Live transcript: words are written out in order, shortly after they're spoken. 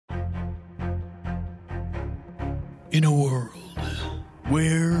In a world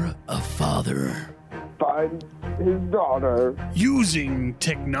where a father finds his daughter using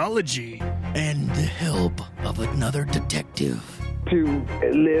technology and the help of another detective to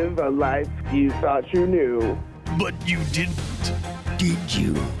live a life you thought you knew. but you didn't. Did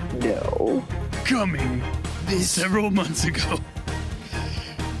you? No. Coming several months ago.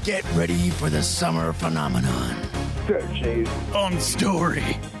 Get ready for the summer phenomenon. Searching On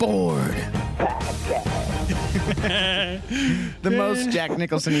Storyboard. The most Jack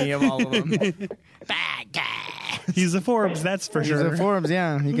Nicholson-y of all of them. Bad guy. He's a Forbes, that's for He's sure. a Forbes,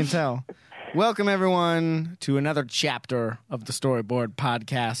 yeah, you can tell. Welcome, everyone, to another chapter of the Storyboard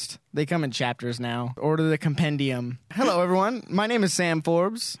podcast. They come in chapters now. Order the compendium. Hello, everyone. My name is Sam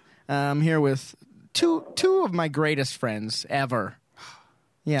Forbes. I'm here with two of my greatest friends ever.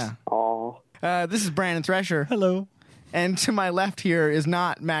 Yeah. Aw. This is Brandon Thresher. Hello. And to my left here is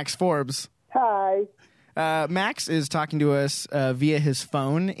not Max Forbes. Hi. Max is talking to us via his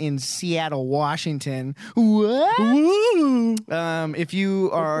phone in Seattle, Washington. What? Woo! If you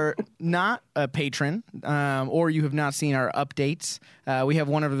are not a patron or you have not seen our updates, we have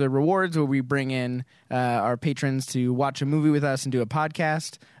one of the rewards where we bring in our patrons to watch a movie with us and do a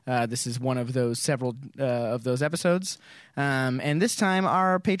podcast. This is one of those several of those episodes. And this time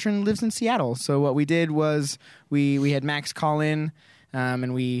our patron lives in Seattle. So what we did was we had Max call in.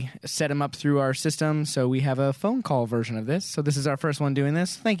 And we set him up through our system, so we have a phone call version of this. So this is our first one doing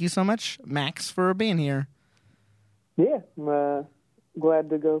this. Thank you so much, Max, for being here. Yeah, I'm glad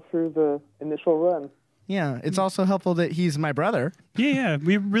to go through the initial run. Yeah, it's also helpful that he's my brother. Yeah,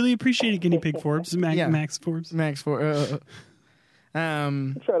 we really appreciate it, Guinea Pig Forbes. Yeah. Max Forbes. Max for Try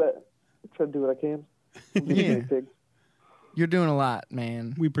to do what I can. Yeah. Pig. You're doing a lot,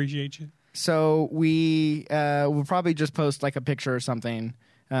 man. We appreciate you. So we'll probably just post like a picture or something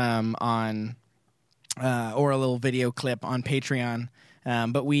on or a little video clip on Patreon.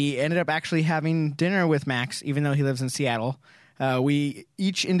 But we ended up actually having dinner with Max, even though he lives in Seattle. We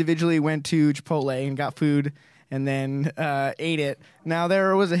each individually went to Chipotle and got food and then ate it. Now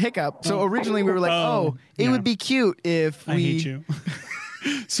there was a hiccup. So originally we were like, it would be cute if we... I hate you.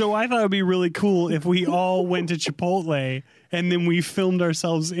 So I thought it would be really cool if we all went to Chipotle and then we filmed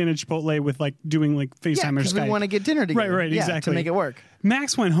ourselves in a Chipotle with like doing like FaceTime or because Skype. we want to get dinner together. Right, Yeah, exactly. to make it work.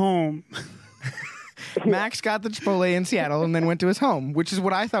 Max went home. Max got the Chipotle in Seattle and then went to his home, which is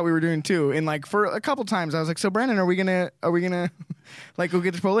what I thought we were doing too. And like for a couple times, I was like, "So Brandon, are we gonna like go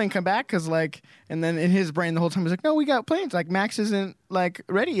get Chipotle and come back?" Because like, and then in his brain the whole time he was like, "No, we got plans. Like Max isn't like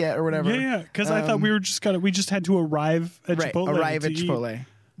ready yet or whatever." Yeah, because I thought we just had to arrive at Right, Chipotle. arrive to at eat. Chipotle.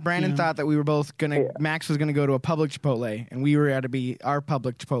 Brandon Yeah. thought that we were both gonna. Max was gonna go to a public Chipotle, and we were going to be our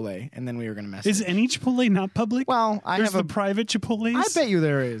public Chipotle, and then we were gonna mess. Is any Chipotle not public? Well, I There's have the private Chipotles. I bet you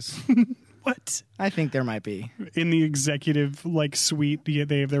there is. What? I think there might be. In the executive like suite,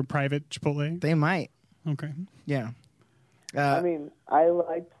 they have their private Chipotle. They might. Okay. Yeah. I mean, I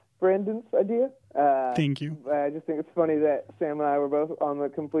liked Brandon's idea. Thank you. I just think it's funny that Sam and I were both on the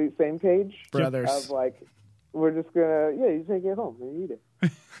complete same page. Brothers. Of like, we're just gonna, you take it home and eat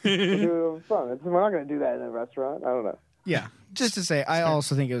it. We'll do it for fun. We're not gonna do that in a restaurant. I don't know. Yeah. Just to say, I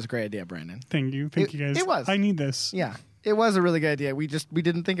also think it was a great idea, Brandon. Thank you. Thank you guys. It was. I need this. Yeah. It was a really good idea. We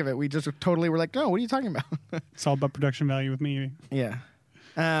didn't think of it. We just totally were like, no, what are you talking about? It's all about production value with me. Yeah.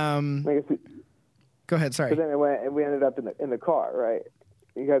 I guess Go ahead. Sorry. but then we ended up in the car, right?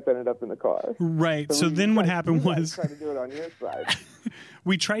 You guys ended up in the car. Right. So we then what tried- happened you guys was tried to do it on your side.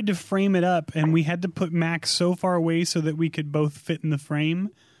 we tried to frame it up and we had to put Max so far away so that we could both fit in the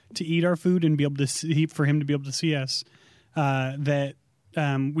frame to eat our food and be able to see, for him to be able to see us, that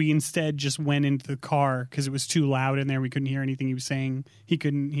we instead just went into the car because it was too loud in there. We couldn't hear anything he was saying. He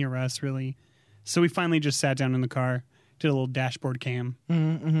couldn't hear us really. So we finally just sat down in the car, did a little dashboard cam.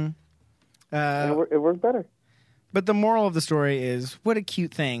 And it worked better. But the moral of the story is, what a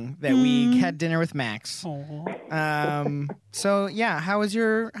cute thing that we had dinner with Max. Aww. So yeah, how was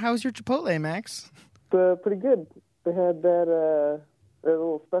your Chipotle, Max? Pretty good. They had that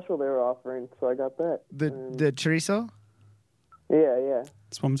little special they were offering, so I got that. The chorizo? Yeah.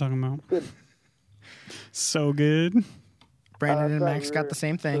 That's what I'm talking about. Good. So good. Brandon and Sorry, Max got the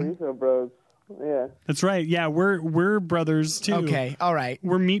same thing. Chorizo bros. Yeah. That's right. Yeah, we're brothers too. Okay, all right.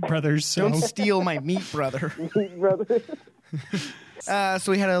 We're meat brothers. So Don't steal my meat, brother. Brother. So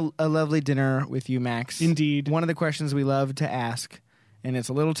we had a lovely dinner with you, Max. Indeed. One of the questions we love to ask, and it's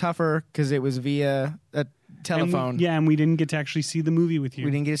a little tougher because it was via a telephone. and we didn't get to actually see the movie with you.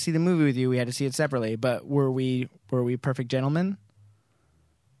 We didn't get to see the movie with you. We had to see it separately. But were we perfect gentlemen?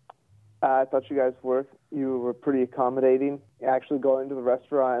 I thought you guys were you were pretty accommodating, actually going to the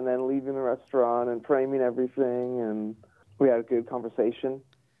restaurant and then leaving the restaurant and framing everything, and we had a good conversation.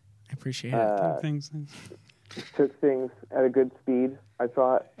 I appreciate it. Thanks. Took things at a good speed, I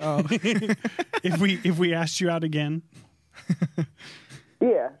thought. Oh. If we asked you out again,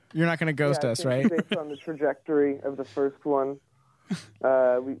 Yeah. You're not going to ghost us, right? Based on the trajectory of the first one,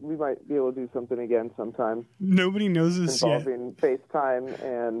 we might be able to do something again sometime. nobody knows this yet. Involving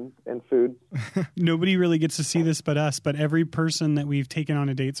FaceTime and food. Nobody really gets to see this but us. But every person that we've taken on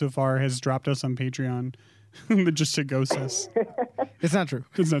a date so far has dropped us on Patreon just to ghost us. It's not true.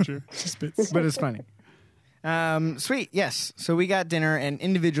 It's not true. It's just bits. But it's funny. Sweet, yes. So we got dinner, and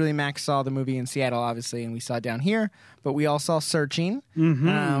individually Max saw the movie in Seattle, obviously, and we saw it down here. But we all saw Searching,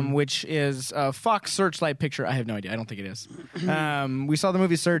 which is a Fox Searchlight picture. I have no idea. I don't think it is. We saw the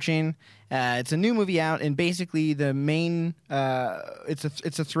movie Searching. It's a new movie out, and basically the main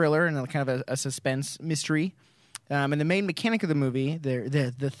it's a thriller and kind of a suspense mystery. And the main mechanic of the movie,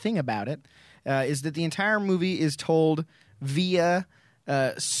 the thing about it, is that the entire movie is told via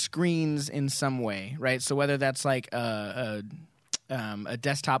screens in some way, right? So whether that's like a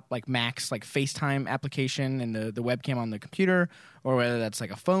desktop like Max, like FaceTime application and the webcam on the computer, or whether that's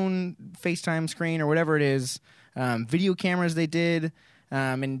like a phone FaceTime screen or whatever it is, video cameras they did.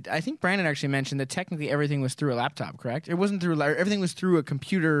 And I think Brandon actually mentioned that technically everything was through a laptop, correct? It wasn't through, everything was through a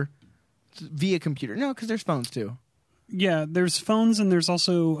computer, via computer. No, because there's phones too. Yeah, there's phones, and there's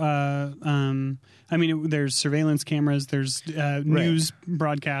also, there's surveillance cameras, there's news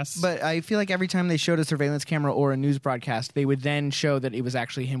broadcasts. But I feel like every time they showed a surveillance camera or a news broadcast, they would then show that it was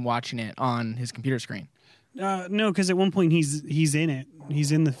actually him watching it on his computer screen. No, because at one point he's in it.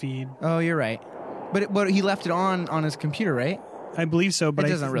 He's in the feed. Oh, you're right. But he left it on his computer, right? I believe so, but it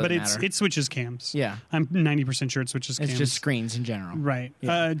doesn't really matter. It switches cams. Yeah, I'm 90% sure it switches cams. It's just screens in general, right?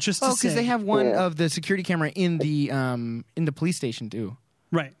 Yeah. Because they have one of the security camera in the police station too.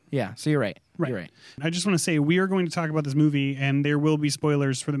 Right. Yeah. So you're right. Right. You're right. I just want to say we are going to talk about this movie, and there will be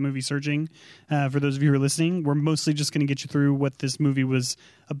spoilers for the movie Searching. For those of you who are listening, we're mostly just going to get you through what this movie was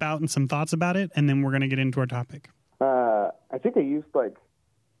about and some thoughts about it, and then we're going to get into our topic. I think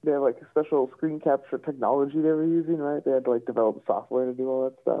they have a special screen capture technology they were using, right? They had to develop software to do all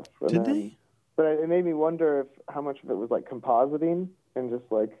that stuff. Did they? But it made me wonder how much of it was compositing and just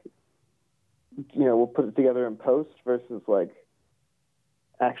we'll put it together in post versus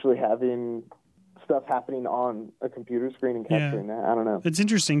actually having stuff happening on a computer screen and capturing that. I don't know. It's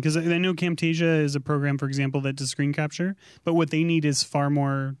interesting because I know Camtasia is a program, for example, that does screen capture, but what they need is far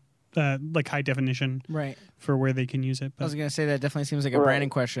more high definition, right, for where they can use it. But I was going to say that definitely seems like a Brandon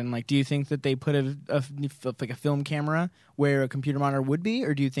question. Do you think that they put a film camera where a computer monitor would be,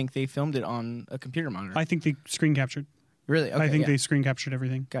 or do you think they filmed it on a computer monitor? I think they screen captured. Really? Okay, I think they screen captured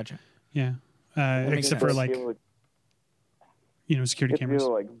everything. Gotcha. Yeah, except for security cameras.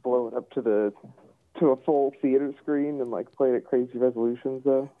 Blow it up to a full theater screen and play it at crazy resolutions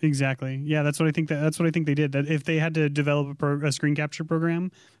though. Exactly. Yeah, that's what I think. That's what I think they did. That if they had to develop a screen capture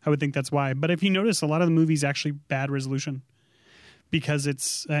program, I would think that's why. But if you notice, a lot of the movies actually bad resolution because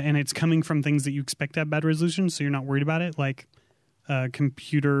it's coming from things that you expect to have bad resolution, so you're not worried about it, like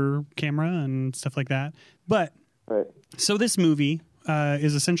computer camera and stuff like that. But so this movie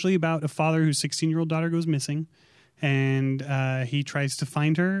is essentially about a father whose 16-year-old daughter goes missing, and he tries to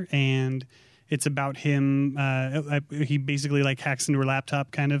find her, and it's about him. He basically hacks into her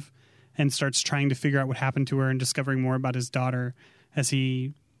laptop kind of and starts trying to figure out what happened to her and discovering more about his daughter as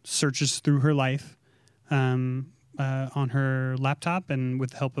he searches through her life on her laptop. And with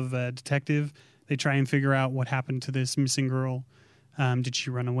the help of a detective, they try and figure out what happened to this missing girl. Did she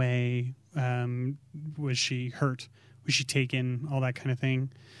run away? Was she hurt? Was she taken? All that kind of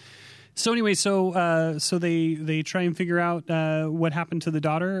thing. So anyway, so they try and figure out what happened to the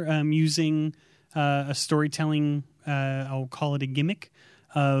daughter using a storytelling. I'll call it a gimmick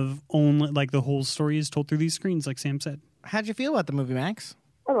of only the whole story is told through these screens, like Sam said. How'd you feel about the movie, Max?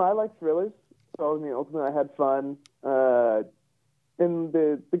 I don't know. I like thrillers, so ultimately I had fun. And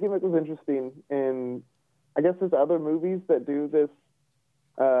the gimmick was interesting. And I guess there's other movies that do this,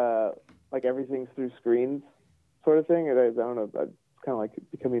 everything's through screens sort of thing. I don't know. Kind of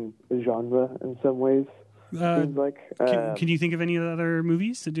becoming a genre in some ways. Seems like. Can you think of any other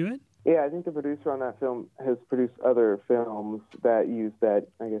movies to do it? Yeah, I think the producer on that film has produced other films that use that,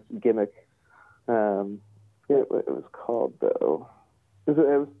 I guess, gimmick. It was called though. It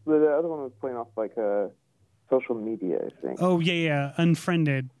was the other one was playing off social media, I think. Oh yeah,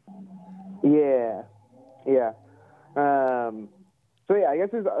 Unfriended. Yeah. So yeah, I guess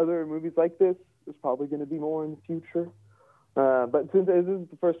there's other movies like this. There's probably going to be more in the future. But since this is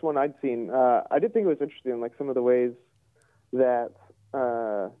the first one I'd seen, I did think it was interesting, like some of the ways that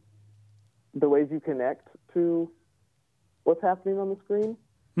the ways you connect to what's happening on the screen.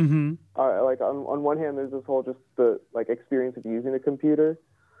 Mm-hmm. Like on one hand, there's this whole just the like experience of using a computer,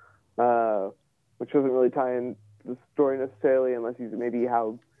 which doesn't really tie in the story necessarily, unless you maybe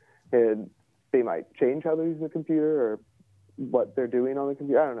how they might change how they're using the computer or what they're doing on the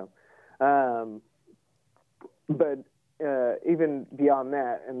computer. I don't know. But even beyond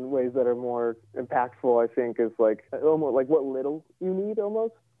that, in ways that are more impactful, I think is like almost like what little you need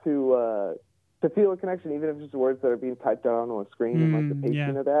almost to feel a connection, even if it's just words that are being typed out on a screen and like the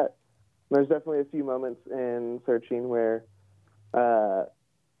pacing of that. There's definitely a few moments in Searching where I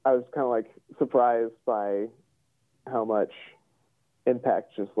was kind of like surprised by how much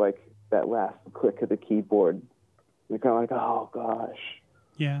impact just like that last click of the keyboard. You're kind of like, oh gosh.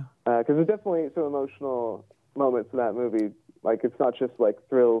 Yeah. Because there's definitely some emotional moments in that movie. Like it's not just like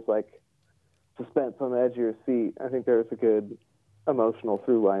thrills, like suspense on the edge of your seat. I think there's a good emotional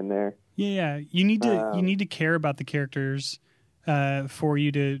through line there. Yeah. You need to care about the characters for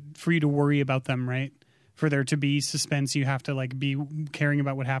you to worry about them, right? For there to be suspense, you have to like be caring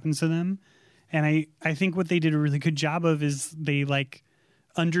about what happens to them. And I think what they did a really good job of is they like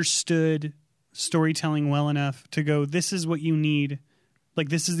understood storytelling well enough to go, this is what you need. Like,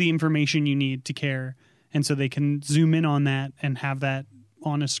 this is the information you need to care. And so they can zoom in on that and have that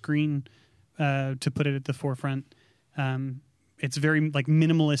on a screen to put it at the forefront. It's very like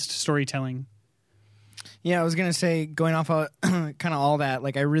minimalist storytelling. Yeah, I was gonna say, going off of kind of all that,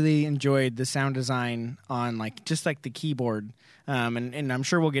 like I really enjoyed the sound design on like just like the keyboard, and I'm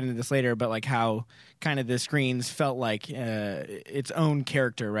sure we'll get into this later, but like how kind of the screens felt like its own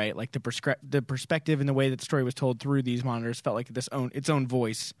character, right? Like the perspective and the way that the story was told through these monitors felt like its own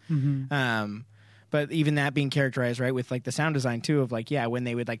voice. Mm-hmm. But even that being characterized, right, with like the sound design too, of like, yeah, when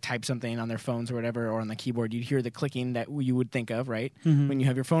they would like type something on their phones or whatever, or on the keyboard, you'd hear the clicking that you would think of, right? Mm-hmm. When you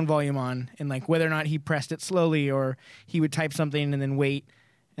have your phone volume on, and like whether or not he pressed it slowly or he would type something and then wait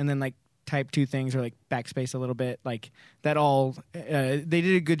and then like type two things or like backspace a little bit, like that all, they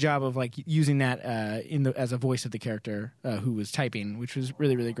did a good job of like using that as a voice of the character who was typing, which was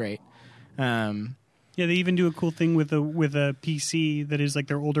really, really great. Yeah, they even do a cool thing with a PC that is like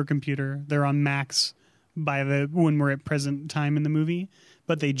their older computer. They're on Macs when we're at present time in the movie,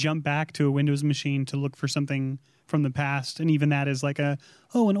 but they jump back to a Windows machine to look for something from the past, and even that is like an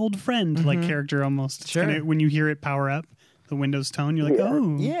old friend like character almost. Sure. Kinda, when you hear it power up, the Windows tone, you're like,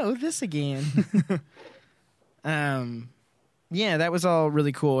 this again. Yeah, that was all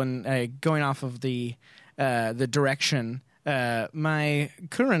really cool, and going off of the direction. My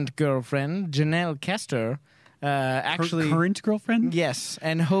current girlfriend, Janelle Kester, actually... Current girlfriend? Yes,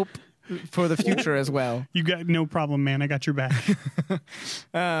 and hope for the future as well. You got no problem, man. I got your back.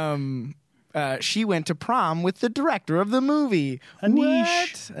 She went to prom with the director of the movie.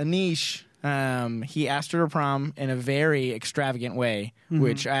 Anish. He asked her to prom in a very extravagant way,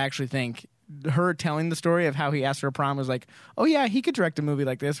 which I actually think... her telling the story of how he asked her to prom was like, oh yeah, he could direct a movie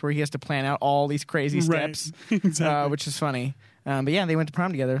like this where he has to plan out all these crazy steps, right. Exactly. Which is funny. But yeah, they went to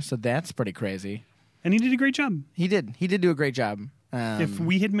prom together, so that's pretty crazy. And he did a great job. He did do a great job. If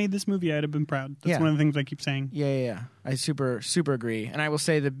we had made this movie, I'd have been proud. That's one of the things I keep saying. Yeah. I super agree. And I will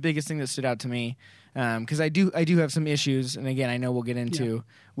say the biggest thing that stood out to me, because I do have some issues, and again, I know we'll get into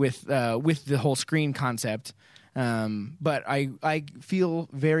with the whole screen concept. But I feel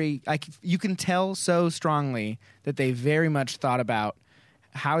you can tell so strongly that they very much thought about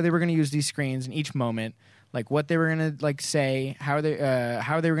how they were going to use these screens in each moment, like what they were going to like say, how they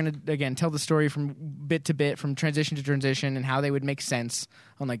were going to again tell the story from bit to bit, from transition to transition, and how they would make sense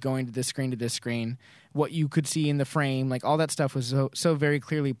on like going to this screen, what you could see in the frame, like all that stuff was so very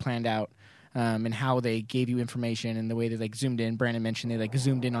clearly planned out. And how they gave you information and the way they like zoomed in. Brandon mentioned they like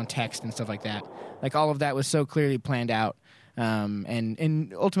zoomed in on text and stuff like that. Like all of that was so clearly planned out,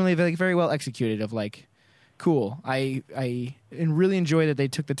 and ultimately like very well executed. Of like, cool. I really enjoy that they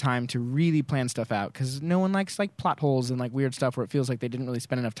took the time to really plan stuff out, because no one likes like plot holes and like weird stuff where it feels like they didn't really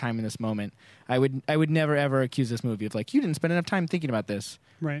spend enough time in this moment. I would never ever accuse this movie of like, you didn't spend enough time thinking about this.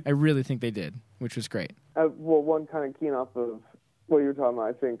 Right. I really think they did, which was great. Well, one kind of keying off of what you were talking about,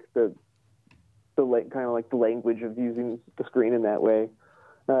 I think that kind of like the language of using the screen in that way.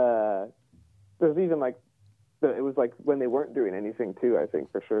 There's even like it was like when they weren't doing anything too. I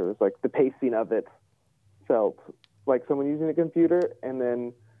think for sure it was like the pacing of it felt like someone using a computer, and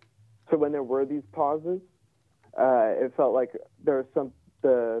then so when there were these pauses, it felt like there was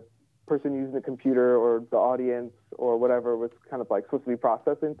the person using the computer or the audience or whatever was kind of like supposed to be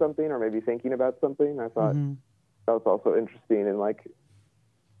processing something or maybe thinking about something. I thought that was also interesting and like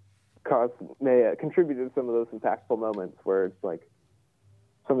may contribute to some of those impactful moments where it's like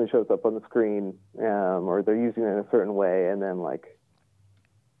something shows up on the screen, or they're using it in a certain way, and then like,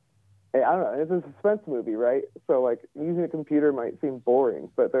 I don't know, it's a suspense movie, right? So like using a computer might seem boring,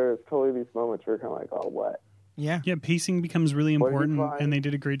 but there's totally these moments where you're kind of like, oh, what? Yeah, pacing becomes really important, and they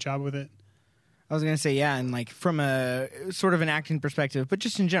did a great job with it. I was going to say, yeah, and like from a sort of an acting perspective, but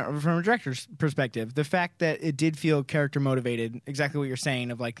just in general, from a director's perspective, the fact that it did feel character motivated, exactly what you're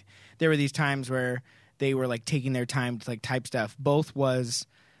saying, of like there were these times where they were like taking their time to like type stuff. Both was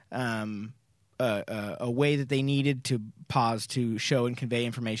a way that they needed to pause to show and convey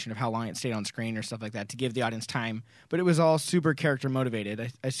information of how long it stayed on screen or stuff like that to give the audience time. But it was all super character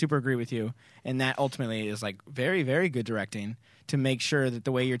motivated. I super agree with you. And that ultimately is like very, very good directing to make sure that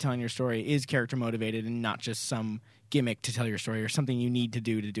the way you're telling your story is character motivated and not just some gimmick to tell your story or something you need to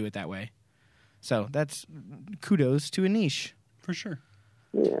do it that way. So that's kudos to Anish. For sure.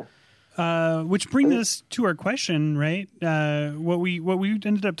 Yeah. Which brings us to our question, right? What we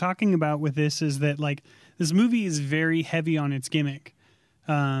ended up talking about with this is that like this movie is very heavy on its gimmick.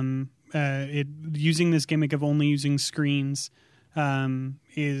 It using this gimmick of only using screens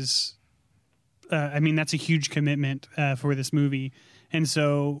is, I mean, that's a huge commitment for this movie, and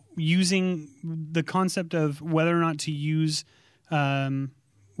so using the concept of whether or not to use.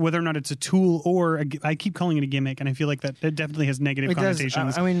 Whether or not it's a tool or I keep calling it a gimmick, and I feel like that definitely has negative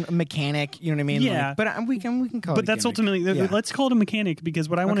connotations. I mean, a mechanic, you know what I mean? Yeah, like, but we can call it. But a that's gimmick. ultimately let's call it a mechanic, because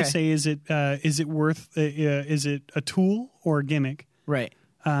what I want to say is it is it a tool or a gimmick? Right.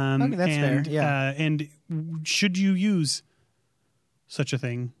 Okay, that's fair. Yeah. And should you use such a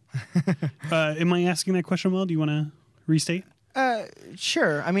thing? Am I asking that question well? Do you want to restate?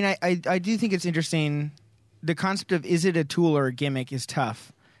 Sure. I mean, I do think it's interesting. The concept of is it a tool or a gimmick is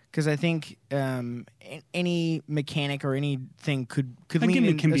tough. Because I think any mechanic or anything could lean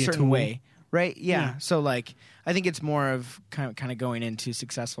in a certain way, right? Yeah. So like, I think it's more of kind of going into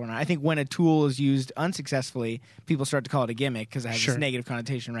successful or not. I think when a tool is used unsuccessfully, people start to call it a gimmick because it has this negative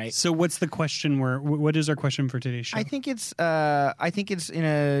connotation, right? So what's the question? What is our question for today's show? I think it's in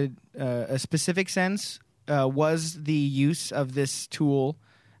a specific sense. Was the use of this tool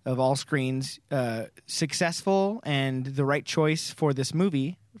of all screens successful and the right choice for this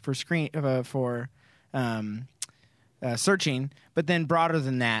movie? For searching, but then broader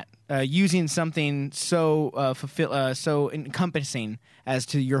than that, using something so so encompassing as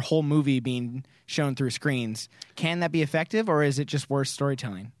to your whole movie being shown through screens, can that be effective, or is it just worse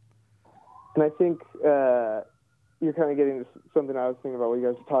storytelling? And I think you're kind of getting to something I was thinking about while you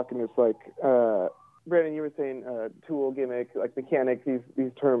guys were talking. It's like Brandon, you were saying tool, gimmick, like mechanic,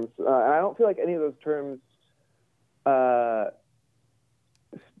 these terms, and I don't feel like any of those terms.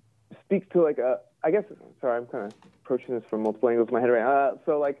 Speaks to like I guess. Sorry, I'm kind of approaching this from multiple angles in my head right now.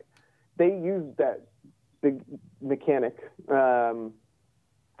 So like, they use that big mechanic for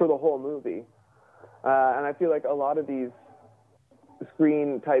the whole movie, and I feel like a lot of these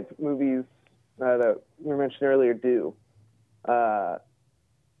screen type movies that we mentioned earlier do. I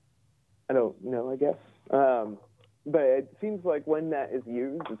don't know, I guess, but it seems like when that is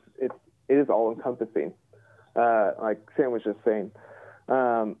used, it is all encompassing. Like Sam was just saying.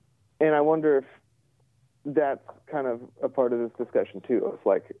 And I wonder if that's kind of a part of this discussion too. It's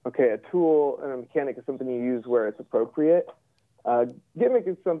like, okay, a tool and a mechanic is something you use where it's appropriate. Gimmick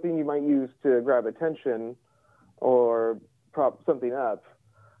is something you might use to grab attention or prop something up.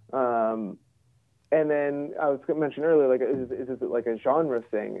 And then I was mentioning earlier, like, is it like a genre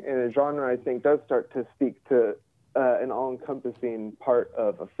thing? And a genre, I think, does start to speak to an all-encompassing part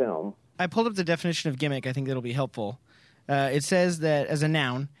of a film. I pulled up the definition of gimmick. I think that'll be helpful. It says that as a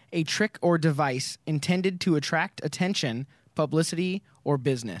noun, a trick or device intended to attract attention, publicity, or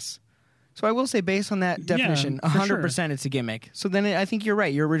business. So I will say, based on that definition, 100% it's a gimmick. So then I think you're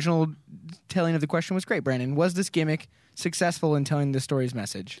right. Your original telling of the question was great, Brandon. Was this gimmick successful in telling the story's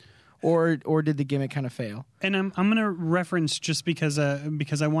message? Or did the gimmick kind of fail? And I'm going to reference, just because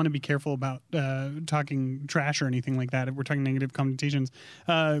I want to be careful about talking trash or anything like that. If we're talking negative connotations,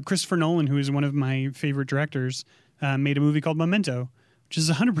 Christopher Nolan, who is one of my favorite directors, made a movie called Memento, which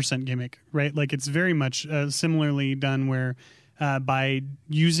is 100% gimmick, right? Like, it's very much similarly done, where by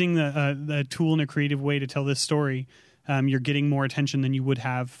using the tool in a creative way to tell this story, you're getting more attention than you would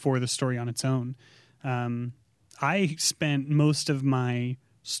have for the story on its own. I spent most of my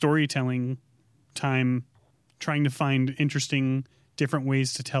storytelling time trying to find interesting, different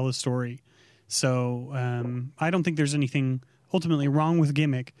ways to tell a story. So I don't think there's anything ultimately wrong with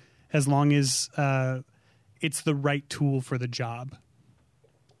gimmick, as long as it's the right tool for the job.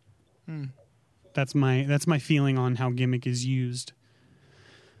 That's my feeling on how gimmick is used.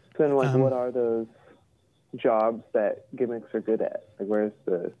 So then, like, what are those jobs that gimmicks are good at? Like, where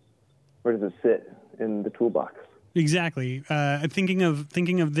does it sit in the toolbox? Exactly. Thinking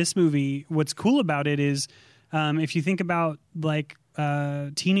of this movie, what's cool about it is, if you think about like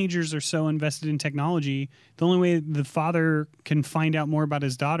teenagers are so invested in technology, the only way the father can find out more about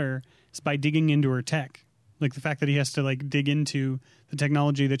his daughter is by digging into her tech. Like the fact that he has to like dig into the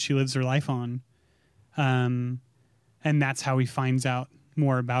technology that she lives her life on, and that's how he finds out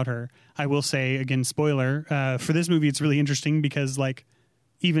more about her. I will say again, spoiler for this movie, it's really interesting because like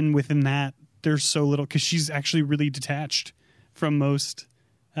even within that, there's so little because she's actually really detached from most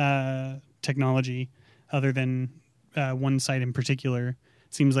technology, other than one site in particular.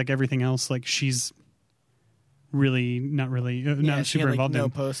 It seems like everything else, like she's really not super had, involved no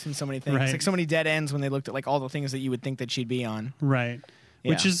in. posts and so many things. Right. Like so many dead ends when they looked at like all the things that you would think that she'd be on. Right. Yeah.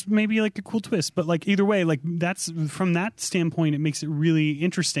 Which is maybe like a cool twist, but like either way, like that's from that standpoint, it makes it really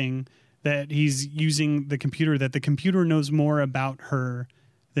interesting that he's using the computer, that the computer knows more about her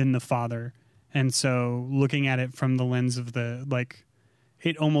than the father. And so looking at it from the lens of the, like,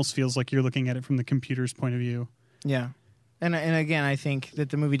 it almost feels like you're looking at it from the computer's point of view. Yeah. And again, I think that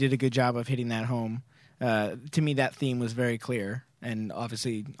the movie did a good job of hitting that home. To me, that theme was very clear and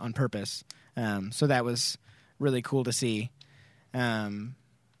obviously on purpose. So that was really cool to see.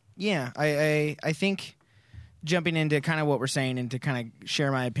 Yeah, I think jumping into kind of what we're saying and to kind of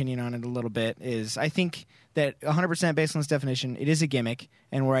share my opinion on it a little bit is I think that 100% based on this definition, it is a gimmick.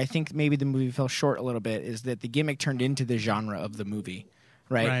 And where I think maybe the movie fell short a little bit is that the gimmick turned into the genre of the movie.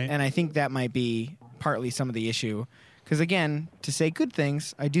 Right. And I think that might be partly some of the issue. Because, again, to say good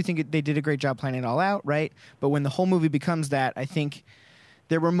things, I do think they did a great job planning it all out, right? But when the whole movie becomes that, I think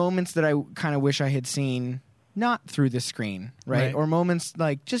there were moments that I kind of wish I had seen not through the screen, right? Or moments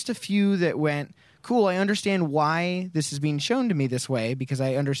like just a few that went, cool, I understand why this is being shown to me this way, because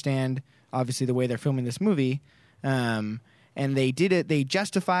I understand, obviously, the way they're filming this movie. And they did it. They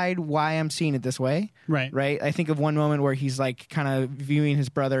justified why I'm seeing it this way. Right. I think of one moment where he's like kind of viewing his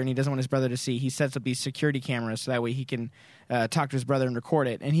brother and he doesn't want his brother to see. He sets up these security cameras so that way he can talk to his brother and record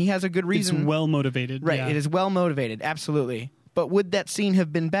it. And he has a good reason. It's well motivated. Right. Yeah. It is well motivated. Absolutely. But would that scene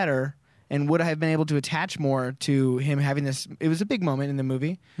have been better? And would I have been able to attach more to him having this? It was a big moment in the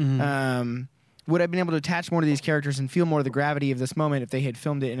movie. Mm-hmm. Would I have been able to attach more to these characters and feel more of the gravity of this moment if they had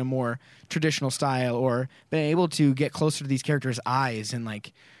filmed it in a more traditional style, or been able to get closer to these characters' eyes and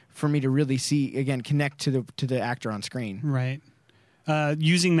like for me to really see, again, connect to the actor on screen. Right.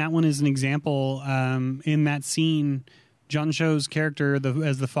 Using that one as an example, in that scene, John Cho's character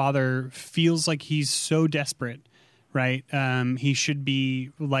as the father feels like he's so desperate, right? He should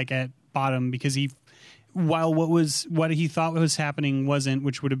be like at bottom because while what he thought was happening wasn't,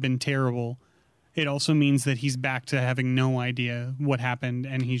 which would have been terrible. It also means that he's back to having no idea what happened,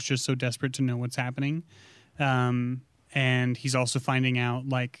 and he's just so desperate to know what's happening. And he's also finding out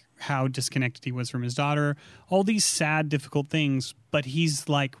like how disconnected he was from his daughter, all these sad, difficult things, but he's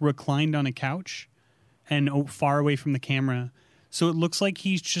like reclined on a couch and far away from the camera. So it looks like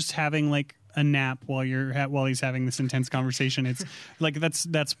he's just having like a nap while he's having this intense conversation. It's like, that's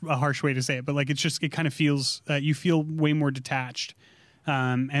a harsh way to say it, but like, it kind of feels, you feel way more detached.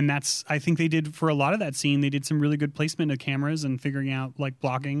 And that's, I think they did for a lot of that scene, they did some really good placement of cameras and figuring out like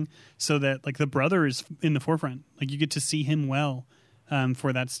blocking so that like the brother is in the forefront. Like you get to see him well,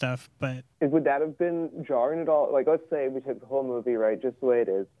 for that stuff. But would that have been jarring at all? Like, let's say we took the whole movie, right, just the way it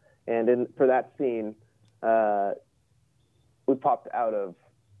is. And for that scene, we popped out of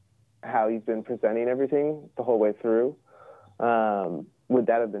how he's been presenting everything the whole way through. Would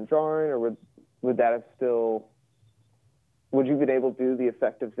that have been jarring, or would that have still... Would you have been able to do the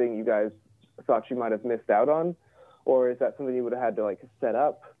effective thing you guys thought you might have missed out on? Or is that something you would have had to, like, set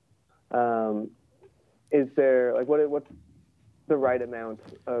up? Is there, like, what's the right amount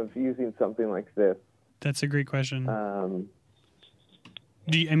of using something like this? That's a great question.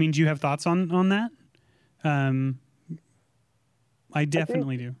 Do you have thoughts on that? I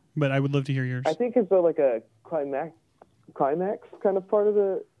definitely do, but I would love to hear yours. I think it's like a climax kind of part of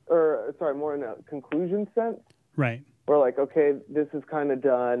more in a conclusion sense. Right. We're like, okay, this is kind of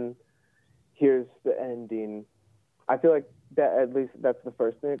done. Here's the ending. I feel like that, at least that's the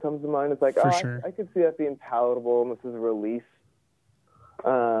first thing that comes to mind. It's like, sure. I could see that being palatable, and this is a release.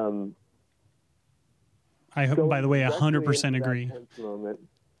 I hope, by the way, 100% agree.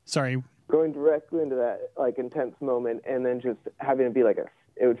 Sorry. Going directly into that like intense moment, and then just having it be like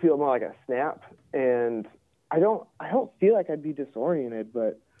it would feel more like a snap. And I don't feel like I'd be disoriented,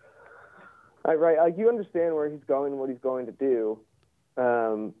 but. Right, like you understand where he's going and what he's going to do,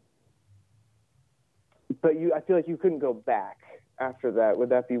 but I feel like you couldn't go back after that. Would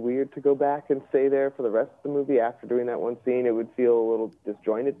that be weird to go back and stay there for the rest of the movie after doing that one scene? It would feel a little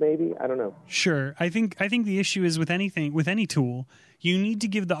disjointed, maybe. I don't know. Sure. I think the issue is with any tool, you need to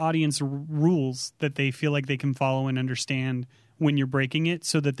give the audience rules that they feel like they can follow and understand when you're breaking it,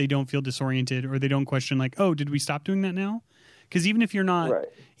 so that they don't feel disoriented or they don't question like, oh, did we stop doing that now? Because even if you're not,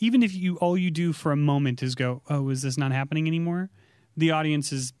 even if all you do for a moment is go, oh, is this not happening anymore? The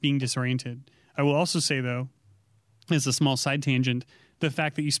audience is being disoriented. I will also say, though, as a small side tangent, the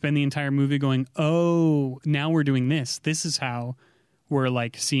fact that you spend the entire movie going, oh, now we're doing this. This is how we're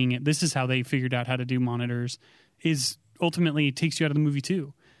like seeing it. This is how they figured out how to do monitors, is ultimately takes you out of the movie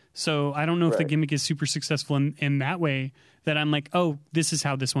too. So I don't know if the gimmick is super successful in that way, that I'm like, oh, this is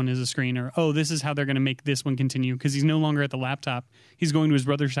how this one is a screen, or oh, this is how they're going to make this one continue, because he's no longer at the laptop. He's going to his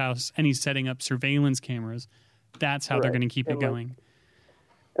brother's house and he's setting up surveillance cameras. That's how they're going to keep it going.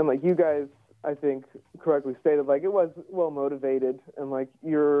 And like you guys, I think, correctly stated, like it was well motivated, and like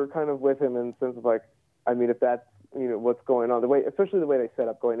you're kind of with him in the sense of like, I mean, if that's what's going on, especially the way they set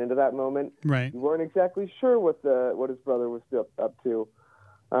up going into that moment, right? You weren't exactly sure what his brother was up to.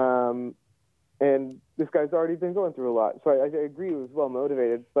 And this guy's already been going through a lot. So I agree it was well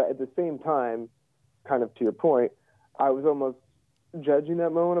motivated, but at the same time, kind of to your point, I was almost judging that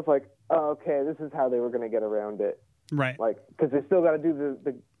moment of like, oh, okay, this is how they were going to get around it. Right. Like, because they still got to do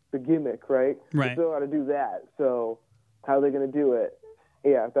the gimmick, right? Right. They still got to do that. So how are they going to do it?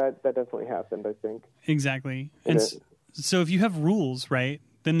 Yeah, that definitely happened, I think. Exactly. And so if you have rules, right,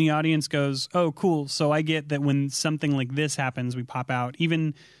 then the audience goes, oh, cool. So I get that when something like this happens, we pop out.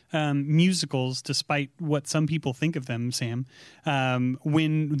 Even musicals, despite what some people think of them, Sam,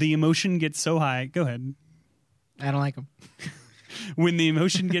 when the emotion gets so high, go ahead. I don't like them. When the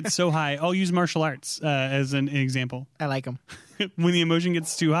emotion gets so high, I'll use martial arts as an example. I like them. When the emotion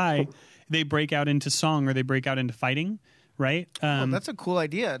gets too high, they break out into song or they break out into fighting. Right? Well, that's a cool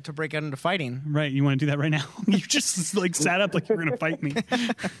idea, to break out into fighting. Right. You want to do that right now? You just like sat up like you were going to fight me.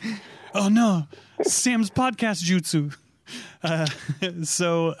 Oh no, Sam's podcast jutsu.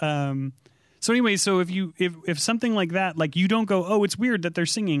 So anyway, so if something like that, like you don't go, oh, it's weird that they're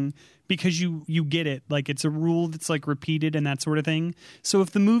singing, because you get it. Like it's a rule that's like repeated and that sort of thing. So if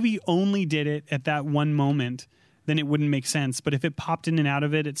the movie only did it at that one moment, then it wouldn't make sense. But if it popped in and out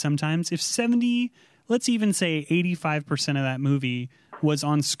of it at sometimes, if 70, let's even say 85% of that movie was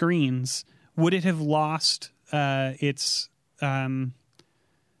on screens, would it have lost its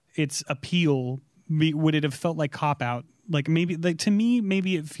appeal? Would it have felt like cop out? Like maybe, like to me,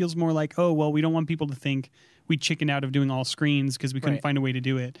 maybe it feels more like, oh, well, we don't want people to think we chickened out of doing all screens because we couldn't find a way to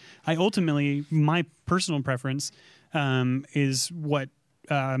do it. My personal preference is what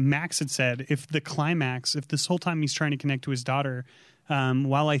Max had said. If this whole time he's trying to connect to his daughter,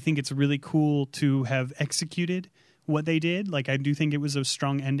 while I think it's really cool to have executed what they did, like I do think it was a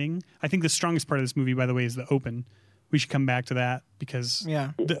strong ending. I think the strongest part of this movie, by the way, is the open. We should come back to that, because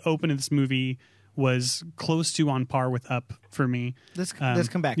the open of this movie was close to on par with Up for me. Let's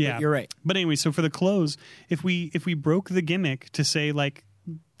come back. Yeah, but you're right. But anyway, so for the close, if we broke the gimmick to say like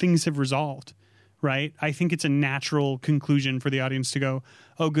things have resolved, right? I think it's a natural conclusion for the audience to go,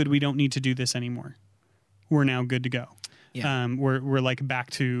 oh, good, we don't need to do this anymore. We're now good to go. Yeah. We're like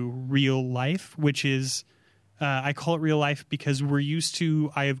back to real life, which is, I call it real life because we're used to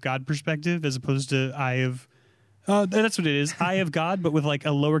Eye of God perspective as opposed to Eye of, that's what it is. Eye of God, but with like a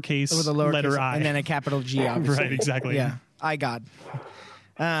lowercase, letter I. And then a capital G, obviously. Right, exactly. Yeah. I God.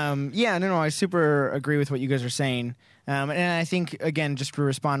 I super agree with what you guys are saying. And I think, again, just to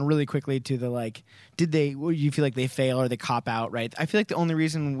respond really quickly to the, like, you feel like they fail or they cop out, right? I feel like the only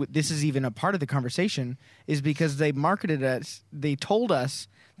reason this is even a part of the conversation is because they marketed us, they told us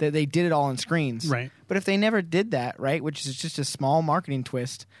that they did it all on screens. Right. But if they never did that, right, which is just a small marketing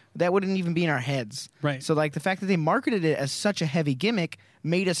twist, that wouldn't even be in our heads. Right. So, like, the fact that they marketed it as such a heavy gimmick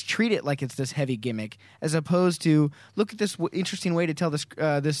made us treat it like it's this heavy gimmick, as opposed to, look at this interesting way to tell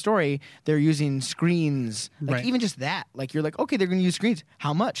this story. They're using screens. Like, even just that. Like, you're like, okay, they're going to use screens.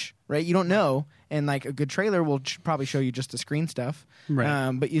 How much? Right? You don't know. And, like, a good trailer will probably show you just the screen stuff.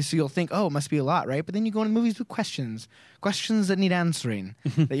 Right. But you'll think, oh, it must be a lot, right? But then you go into movies with questions that need answering,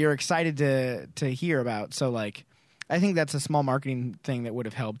 that you're excited to hear about. So, like, I think that's a small marketing thing that would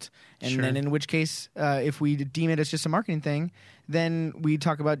have helped. And then in which case, if we deem it as just a marketing thing, then we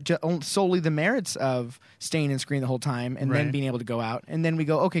talk about solely the merits of staying in screen the whole time and then being able to go out. And then we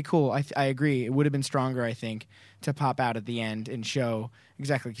go, okay, cool. I agree. It would have been stronger, I think, to pop out at the end and show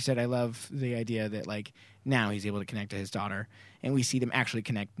exactly like you said. I love the idea that, like, now he's able to connect to his daughter and we see them actually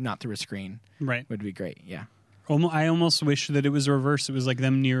connect, not through a screen. Right. Would be great. Yeah. I almost wish that it was reversed. It was like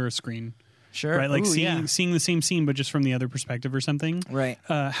them near a screen. Sure. Right, like Ooh, seeing the same scene but just from the other perspective or something. Right.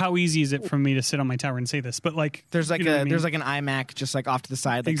 How easy is it for me to sit on my tower and say this? But like, there's like you know what I mean? there's like an iMac just like off to the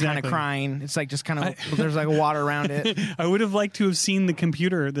side, like kind of Exactly. crying. It's like just kind of there's like water around it. I would have liked to have seen the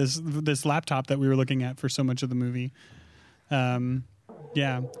computer, this laptop that we were looking at for so much of the movie. I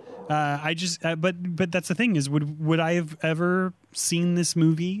just but that's the thing is would I have ever seen this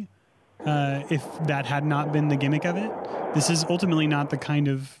movie if that had not been the gimmick of it? This is ultimately not the kind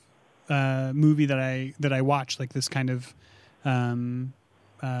of movie that I watch, like this kind of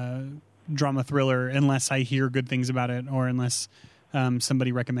drama thriller, unless I hear good things about it or unless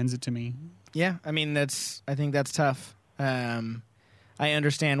somebody recommends it to me. Yeah, I mean I think that's tough. I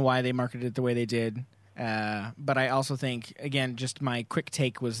understand why they marketed it the way they did, but I also think, again, just my quick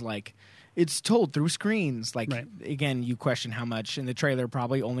take was like, it's told through screens. Like, right. Again, you question how much in the trailer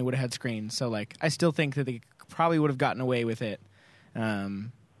probably only would have had screens. So like, I still think that they probably would have gotten away with it.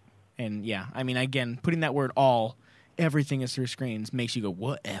 And yeah, I mean, again, putting that word all, everything is through screens makes you go,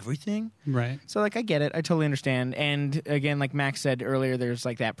 what, everything? Right. So like, I get it. I totally understand. And again, like Max said earlier, there's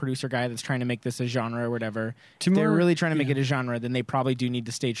like that producer guy that's trying to make this a genre or whatever. If they're really trying to make it a genre, then they probably do need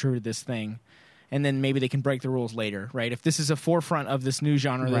to stay true to this thing. And then maybe they can break the rules later, right? If this is a forefront of this new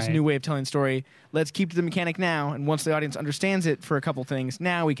genre, this new way of telling story, let's keep to the mechanic now. And once the audience understands it for a couple things,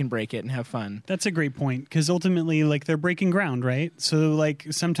 now we can break it and have fun. That's a great point, because ultimately, like, they're breaking ground, right? So, like,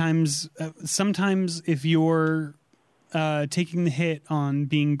 sometimes if you're taking the hit on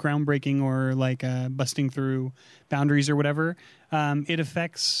being groundbreaking or like busting through boundaries or whatever, it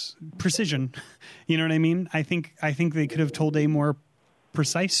affects precision. You know what I mean? I think they could have told a more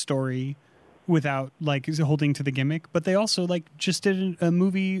precise story without like holding to the gimmick, but they also like just did a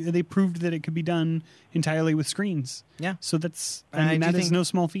movie. They proved that it could be done entirely with screens. Yeah. So that's, I mean, that is no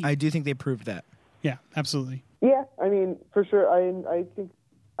small feat. I do think they proved that. Yeah, absolutely. Yeah, I mean, for sure. I think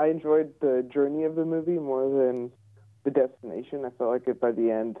I enjoyed the journey of the movie more than the destination. I felt like it by the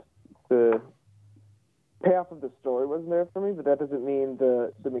end, the payoff of the story wasn't there for me, but that doesn't mean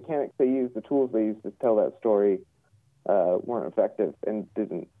the mechanics they used, the tools they used to tell that story weren't effective and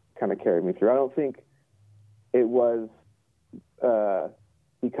didn't kind of carry me through. I don't think it was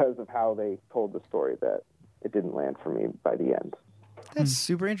because of how they told the story that it didn't land for me by the end. That's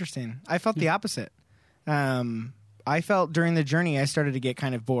super interesting. I felt the opposite. I felt during the journey I started to get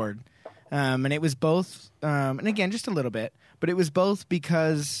kind of bored. And it was both, and again, just a little bit, but it was both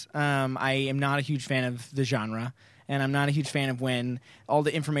because I am not a huge fan of the genre, and I'm not a huge fan of when all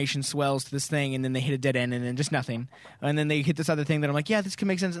the information swells to this thing and then they hit a dead end and then just nothing. And then they hit this other thing that I'm like, yeah, this could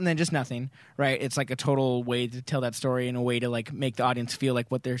make sense, and then just nothing, right? It's like a total way to tell that story and a way to like make the audience feel like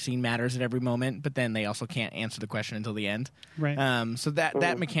what they're seeing matters at every moment, but then they also can't answer the question until the end. Right. So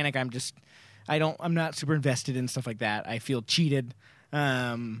that mechanic, I'm not super invested in stuff like that. I feel cheated.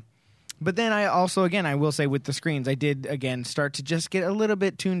 But then I also, again, I will say with the screens, I did, again, start to just get a little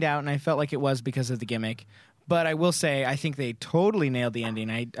bit tuned out, and I felt like it was because of the gimmick. But I will say, I think they totally nailed the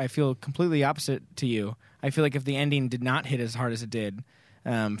ending. I feel completely opposite to you. I feel like if the ending did not hit as hard as it did,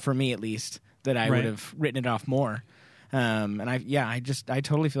 for me at least, that I would have written it off more. And I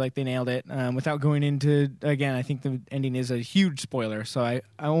totally feel like they nailed it. Without going into, again, I think the ending is a huge spoiler, so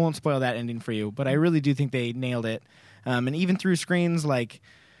I won't spoil that ending for you. But I really do think they nailed it. And even through screens, like...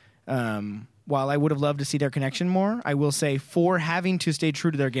 while I would have loved to see their connection more, I will say for having to stay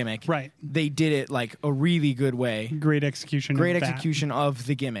true to their gimmick, right, they did it like a really good way. Great execution. Of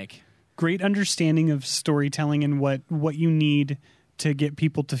the gimmick. Great understanding of storytelling and what you need to get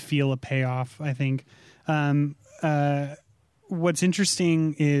people to feel a payoff, I think. What's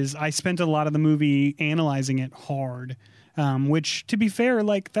interesting is I spent a lot of the movie analyzing it hard, which, to be fair,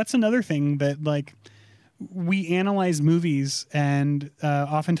 like that's another thing that like... we analyze movies, and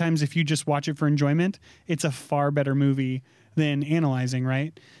oftentimes if you just watch it for enjoyment, it's a far better movie than analyzing,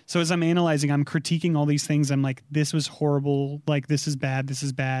 right? So as I'm analyzing, I'm critiquing all these things. I'm like, this was horrible. Like, this is bad.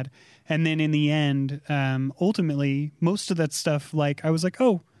 And then in the end, ultimately, most of that stuff, like, I was like,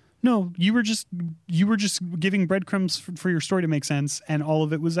 oh, no, you were just giving breadcrumbs for your story to make sense, and all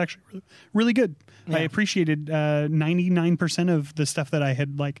of it was actually really good. Yeah. I appreciated 99% of the stuff that I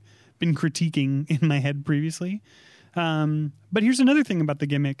had, like, been critiquing in my head previously. But here's another thing about the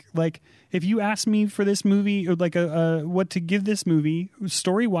gimmick. Like, if you asked me for this movie or like what to give this movie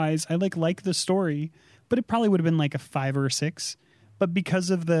story wise, I like the story, but it probably would have been like a 5 or a 6. But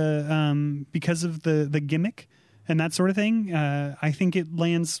because of the gimmick and that sort of thing, I think it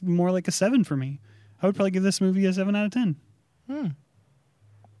lands more like a 7 for me. I would probably give this movie a 7 out of 10.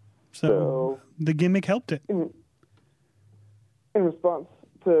 So the gimmick helped it. In response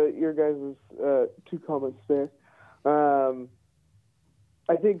to your guys' 2 comments there,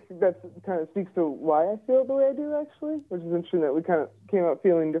 I think that kind of speaks to why I feel the way I do, actually, which is interesting that we kind of came out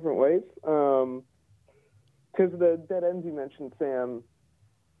feeling different ways. Because the dead ends you mentioned, Sam,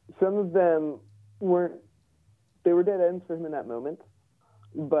 some of them they were dead ends for him in that moment,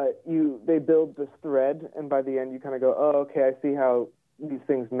 but they build this thread, and by the end you kind of go, oh, okay, I see how these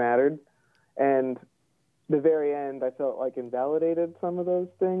things mattered. And the very end, I felt like invalidated some of those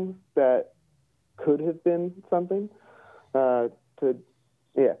things that could have been something.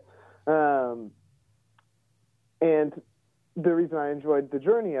 And the reason I enjoyed the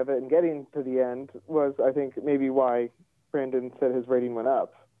journey of it and getting to the end was, I think, maybe why Brandon said his rating went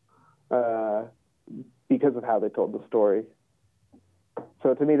up, because of how they told the story.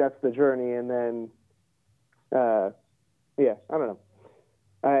 So to me, that's the journey. And then, I don't know.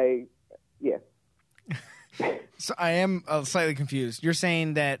 So I am slightly confused. You're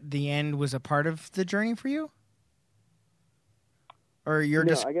saying that the end was a part of the journey for you? Or you're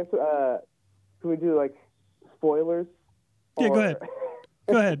just... I guess, can we do, like, spoilers? Yeah, go ahead.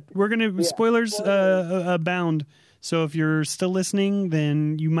 Go ahead. We're going to... spoilers abound. So if you're still listening,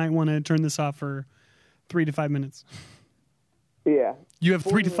 then you might want to turn this off for 3 to 5 minutes. Yeah. You have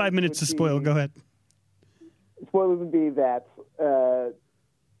 3 to 5 minutes to spoil. Go ahead. Spoilers would be that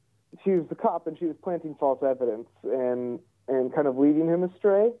she was the cop and she was planting false evidence and kind of leading him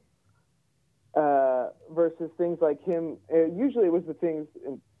astray, versus things like him. Usually it was the things,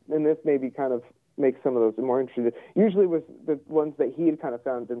 and this maybe kind of makes some of those more interesting. Usually it was the ones that he had kind of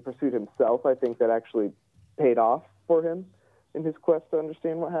found and pursued himself, I think, that actually paid off for him in his quest to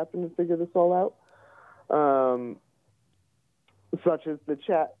understand what happened and figure this all out. Such as the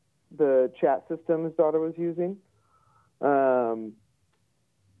chat system his daughter was using.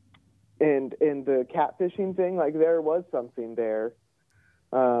 And the catfishing thing, like, there was something there,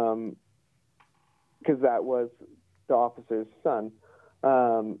 because that was the officer's son.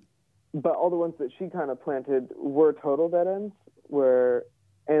 But all the ones that she kind of planted were total dead ends.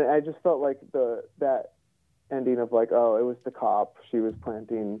 And I just felt like that ending of, like, oh, it was the cop. She was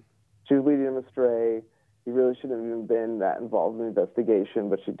leading him astray. He really shouldn't have even been that involved in the investigation,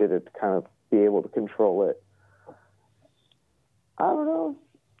 but she did it to kind of be able to control it. I don't know.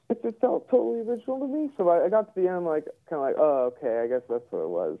 It just felt totally original to me. So I got to the end, I'm like, kind of like, oh, okay, I guess that's what it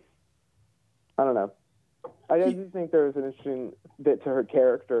was. I don't know. I do think there was an interesting bit to her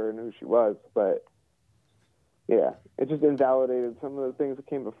character and who she was, but yeah, it just invalidated some of the things that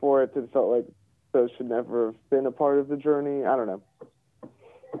came before it. It felt like those should never have been a part of the journey. I don't know.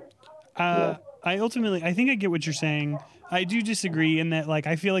 I think I get what you're saying. I do disagree in that, like,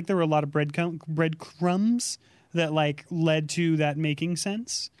 I feel like there were a lot of breadcrumbs that, like, led to that making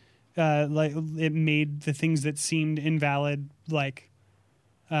sense. Like, it made the things that seemed invalid, like,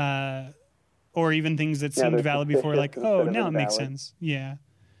 or even things that seemed valid before, like, oh, now it makes sense. Yeah.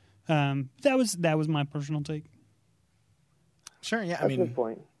 That was my personal take. Sure. Yeah. That's a good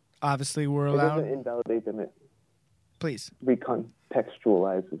point. Obviously we're It allowed. doesn't invalidate them. It Please.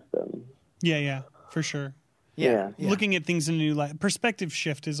 recontextualizes them. Yeah, for sure. Yeah. Looking at things in a new light. Perspective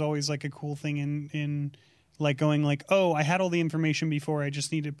shift is always, like, a cool thing in like going like, oh, I had all the information before, I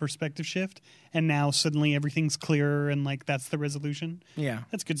just need a perspective shift, and now suddenly everything's clearer, and, like, that's the resolution. Yeah.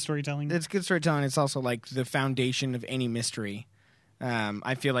 That's good storytelling. It's good storytelling. It's also, like, the foundation of any mystery.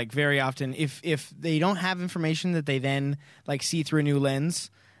 I feel like very often if they don't have information that they then, like, see through a new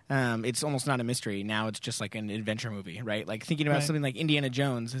lens, it's almost not a mystery. Now it's just like an adventure movie, right? Like, thinking about something like Indiana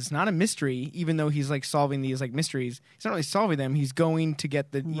Jones, it's not a mystery, even though he's, like, solving these, like, mysteries. He's not really solving them. He's going to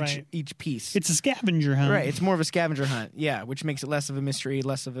get each piece. It's a scavenger hunt. Right. It's more of a scavenger hunt. Yeah. Which makes it less of a mystery,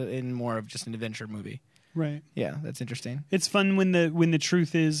 and more of just an adventure movie. Right. Yeah. That's interesting. It's fun when the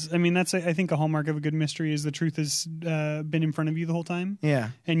truth is, I mean, that's, I think, a hallmark of a good mystery is the truth has been in front of you the whole time.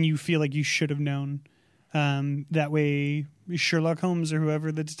 Yeah. And you feel like you should have known. That way Sherlock Holmes or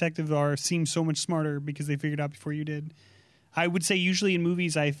whoever the detective are seems so much smarter because they figured out before you did. I would say usually in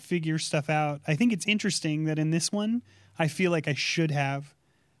movies I figure stuff out. I think it's interesting that in this one I feel like I should have.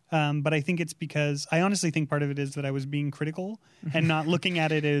 But I think it's because I honestly think part of it is that I was being critical and not looking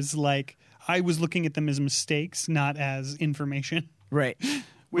at it as, like, I was looking at them as mistakes, not as information. Right.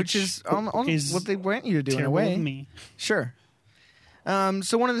 Which is what they want you to do in a way. Of me. Sure.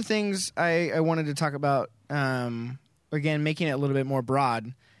 So one of the things I wanted to talk about, again, making it a little bit more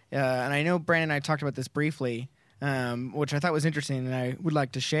broad, and I know Brandon and I talked about this briefly, which I thought was interesting and I would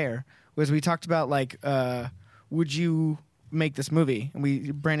like to share, was we talked about, like, would you make this movie?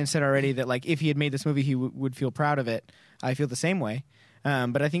 And Brandon said already that, like, if he had made this movie, he would feel proud of it. I feel the same way.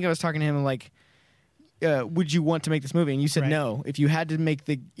 But I think I was talking to him, like, would you want to make this movie? And you said no. If you had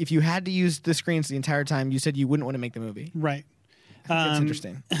to use the screens the entire time, you said you wouldn't want to make the movie. Right. That's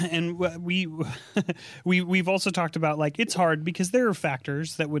interesting. And we've also talked about like it's hard because there are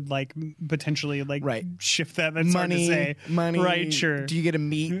factors that would like potentially like shift that. That's hard to say. Money, right? Sure. Do you get to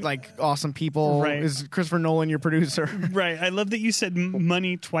meet like awesome people? Right. Is Christopher Nolan your producer? Right. I love that you said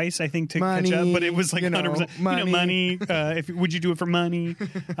money twice. I think to money, catch up, but it was like 100%. Money. Would you do it for money?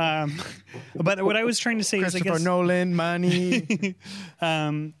 But what I was trying to say is, I guess Nolan, money.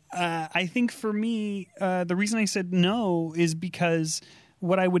 I think for me, the reason I said no is because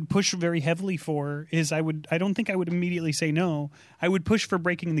what I would push very heavily for is I don't think I would immediately say no. I would push for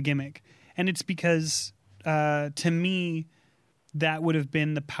breaking the gimmick. And it's because to me, that would have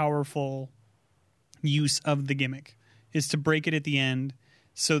been the powerful use of the gimmick, is to break it at the end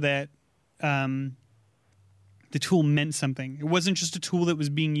so that the tool meant something. It wasn't just a tool that was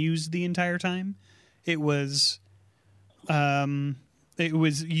being used the entire time. It was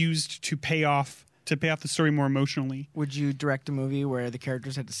used to pay off the story more emotionally. Would you direct a movie where the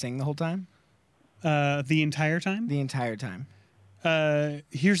characters had to sing the whole time? The entire time? The entire time.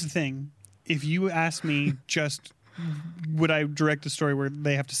 Here's the thing. If you ask me just would I direct a story where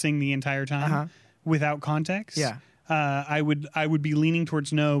they have to sing the entire time without context? Yeah. I would be leaning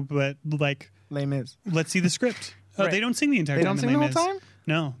towards no, but like Les Mis. Let's see the script. Oh, Right. They don't sing the entire They time. don't sing the whole Les Mis. time?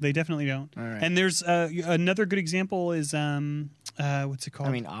 No, they definitely don't. All right. And there's another good example is what's it called?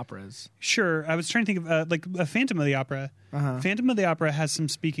 I mean, operas. Sure. I was trying to think of like a Phantom of the Opera. Phantom of the Opera has some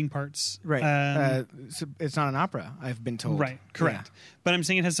speaking parts. Right. So it's not an opera, I've been told. Right. Correct. Yeah. But I'm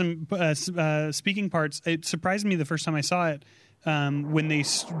saying it has some speaking parts. It surprised me the first time I saw it when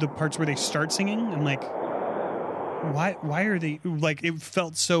the parts where they start singing. I'm like, why are they like? It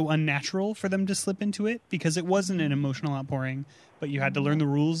felt so unnatural for them to slip into it because it wasn't an emotional outpouring. But you had to learn the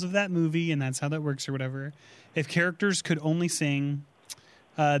rules of that movie, and that's how that works, or whatever. If characters could only sing,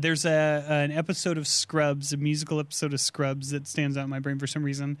 there's an episode of Scrubs, a musical episode of Scrubs that stands out in my brain for some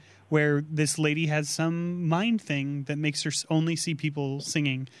reason, where this lady has some mind thing that makes her only see people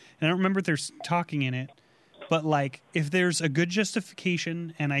singing. And I don't remember if there's talking in it, but like if there's a good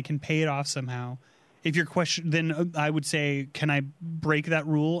justification and I can pay it off somehow. If your question, then I would say, can I break that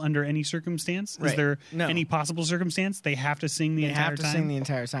rule under any circumstance? Right. Is there No. any possible circumstance they have to sing the entire time? They have to sing the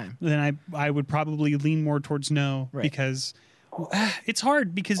entire time. Then I would probably lean more towards no, Right. because it's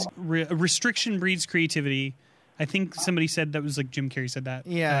hard because restriction breeds creativity. I think somebody said that was like Jim Carrey said that.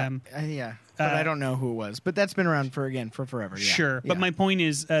 Yeah. Yeah. But I don't know who it was. But that's been around for forever. Yeah. Sure. But Yeah. my point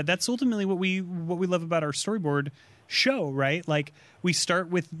is that's ultimately what we love about our storyboard show, right? Like we start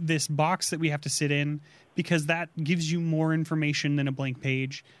with this box that we have to sit in because that gives you more information than a blank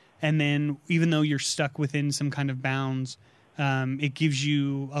page. And then even though you're stuck within some kind of bounds, it gives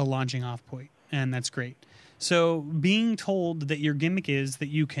you a launching off point. And that's great. So being told that your gimmick is that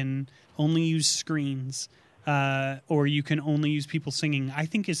you can only use screens or you can only use people singing, I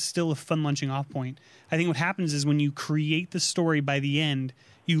think is still a fun launching off point. I think what happens is when you create the story by the end,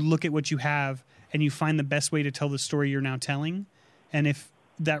 you look at what you have and you find the best way to tell the story you're now telling. And if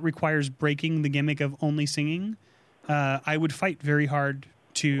that requires breaking the gimmick of only singing, I would fight very hard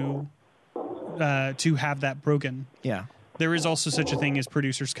to have that broken. Yeah. There is also such a thing as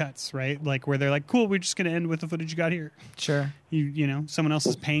producer's cuts, right? Like where they're like, cool, we're just going to end with the footage you got here. Sure. You know, someone else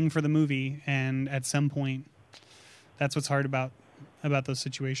is paying for the movie. And at some point, that's what's hard about those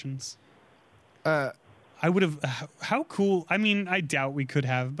situations. I would have, how cool, I mean, I doubt we could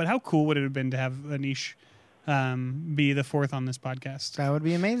have, but how cool would it have been to have Anish be the fourth on this podcast? That would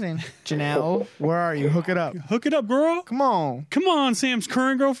be amazing. Janelle, where are you? Hook it up. Hook it up, girl. Come on. Come on, Sam's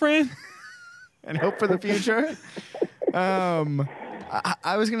current girlfriend. And hope for the future.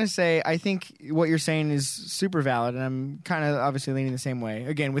 I was going to say, I think what you're saying is super valid, and I'm kind of obviously leaning the same way.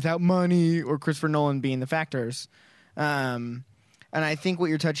 Again, without money or Christopher Nolan being the factors. And I think what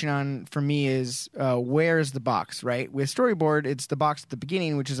you're touching on for me is where's the box, right? With Storyboard, it's the box at the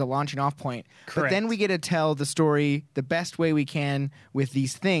beginning, which is a launching off point. Correct. But then we get to tell the story the best way we can with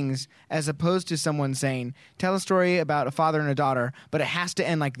these things, as opposed to someone saying, tell a story about a father and a daughter, but it has to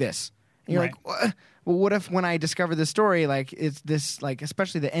end like this. And you're Right. like, what? Well, what if when I discover this story, like it's this, like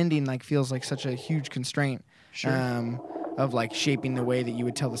especially the ending, like feels like such a huge constraint. Sure. Of like shaping the way that you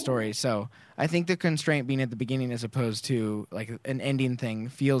would tell the story. So I think the constraint being at the beginning as opposed to like an ending thing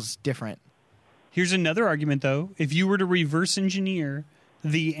feels different. Here's another argument, though. If you were to reverse engineer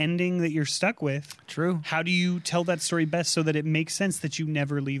the ending that you're stuck with, True. how do you tell that story best so that it makes sense that you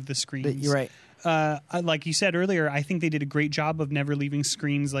never leave the screens? You're right. Like you said earlier, I think they did a great job of never leaving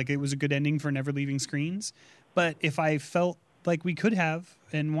screens. Like it was a good ending for never leaving screens. But if I felt like we could have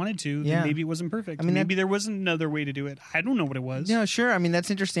and wanted to, then maybe it wasn't perfect. I mean, maybe there wasn't another way to do it. I don't know what it was. No, sure. I mean, that's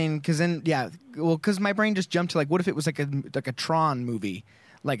interesting because then, because my brain just jumped to like, what if it was like a Tron movie,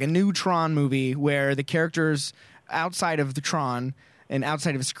 like a new Tron movie where the characters outside of the Tron and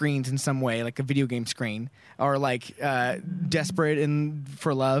outside of screens in some way, like a video game screen, are like desperate and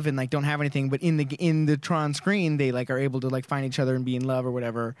for love and like don't have anything, but in the Tron screen they like are able to like find each other and be in love or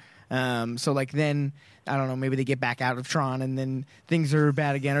whatever. So like then I don't know, maybe they get back out of Tron and then things are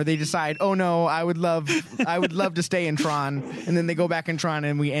bad again, or they decide, oh no, I would love to stay in Tron, and then they go back in Tron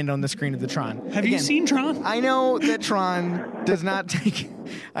and we end on the screen of the Tron. Have you seen Tron? I know that Tron does not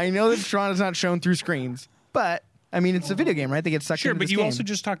shown through screens, but I mean, it's a video game, right? They get sucked into this game. Sure, but you also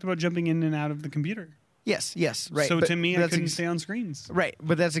just talked about jumping in and out of the computer. Yes, right. So to me, I couldn't stay on screens. Right,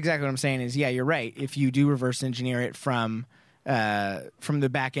 but that's exactly what I'm saying is, you're right. If you do reverse engineer it from the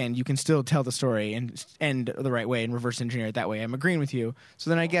back end, you can still tell the story and end the right way and reverse engineer it that way. I'm agreeing with you. So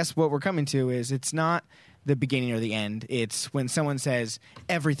then I guess what we're coming to is it's not the beginning or the end. It's when someone says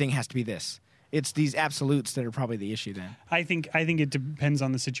everything has to be this. It's these absolutes that are probably the issue then. I think it depends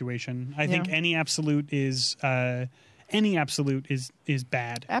on the situation. I think any absolute is bad. Absolute is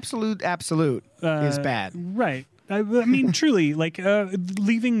bad. Right. I mean, truly, like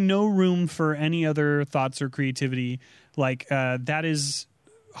leaving no room for any other thoughts or creativity. Like that is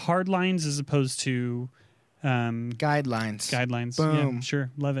hard lines as opposed to guidelines. Boom. Yeah,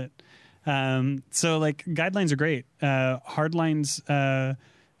 sure. Love it. So like guidelines are great. Hard lines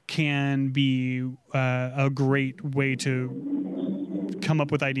can be a great way to come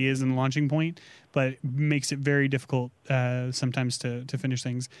up with ideas and launching point, but makes it very difficult sometimes to finish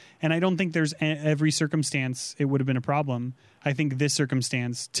things. And I don't think there's every circumstance it would have been a problem. I think this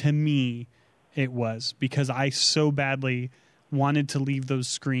circumstance, to me, it was, because I so badly wanted to leave those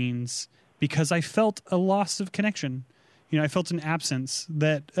screens because I felt a loss of connection. You know, I felt an absence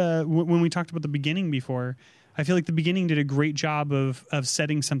that when we talked about the beginning before, I feel like the beginning did a great job of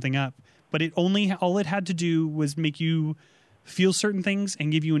setting something up, but all it had to do was make you feel certain things and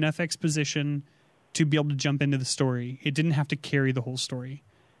give you enough exposition to be able to jump into the story. It didn't have to carry the whole story.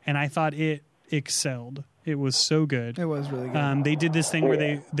 And I thought it excelled. It was so good. It was really good. They did this thing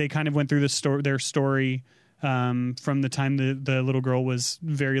where they kind of went through their story from the time the little girl was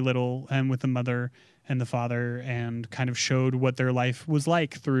very little and with the mother and the father, and kind of showed what their life was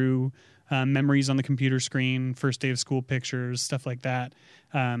like through memories on the computer screen, first day of school pictures, stuff like that.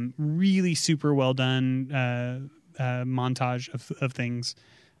 Really super well done montage of things.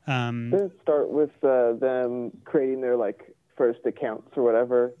 Did it start with them creating their like first accounts or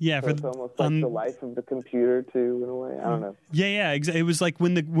whatever? Yeah, so it's almost like the life of the computer too, in a way. I don't know. Yeah. It was like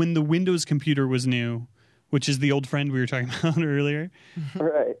when the Windows computer was new, which is the old friend we were talking about earlier.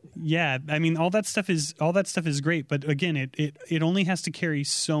 Right. Yeah, I mean all that stuff is great, but again, it only has to carry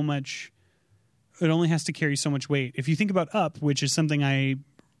so much. It only has to carry so much weight. If you think about Up, which is something I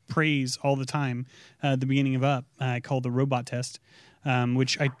praise all the time, the beginning of Up, I call the robot test,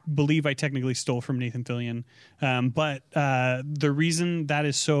 which I believe I technically stole from Nathan Fillion. But the reason that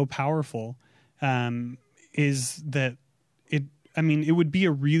is so powerful is that it would be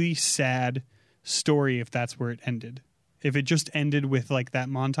a really sad story if that's where it ended. If it just ended with like that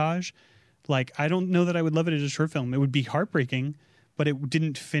montage, like I don't know that I would love it as a short film. It would be heartbreaking, but it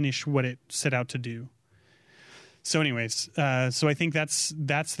didn't finish what it set out to do. So anyways, so I think that's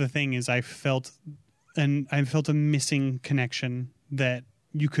the thing is I felt a missing connection that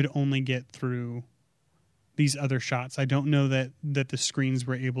you could only get through these other shots. I don't know that the screens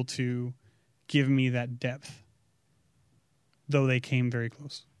were able to give me that depth, though they came very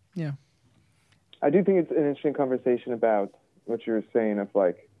close. Yeah. I do think it's an interesting conversation about what you were saying of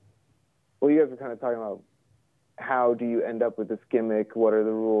like, well, you guys were kind of talking about how do you end up with this gimmick? What are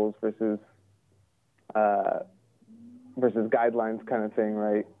the rules versus guidelines kind of thing,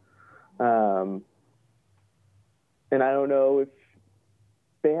 right? And I don't know if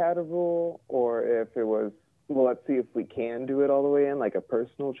they had a rule or if it was, well, let's see if we can do it all the way in, like a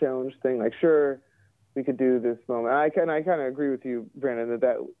personal challenge thing. Like, sure, we could do this moment. I kind of agree with you, Brandon,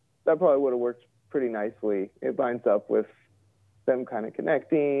 that probably would have worked pretty nicely. It lines up with them kind of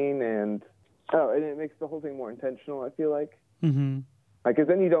connecting and it makes the whole thing more intentional, I feel like. Mm-hmm. Like, because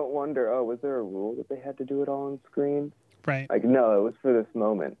then you don't wonder, was there a rule that they had to do it all on screen? Right. Like, no, it was for this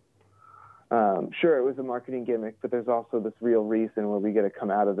moment. Sure, it was a marketing gimmick, but there's also this real reason where we get to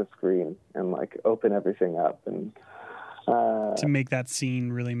come out of the screen and, like, open everything up. And to make that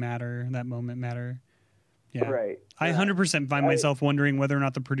scene really matter, that moment matter. Yeah. Right. I 100% find myself wondering whether or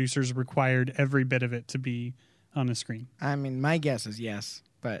not the producers required every bit of it to be on the screen. I mean, my guess is yes,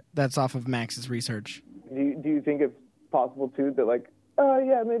 but that's off of Max's research. Do you think if possible too that like,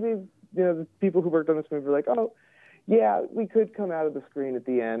 yeah, maybe the people who worked on this movie were like, oh, yeah, we could come out of the screen at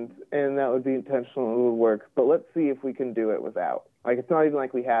the end, and that would be intentional and it would work. But let's see if we can do it without. Like, it's not even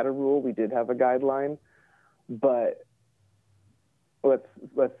like we had a rule; we did have a guideline, but let's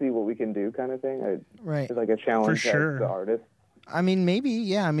see what we can do, kind of thing. Right. It's like a challenge For sure. as the artist. I mean, maybe,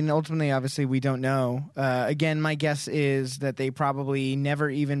 yeah. I mean, ultimately, obviously, we don't know. Again, my guess is that they probably never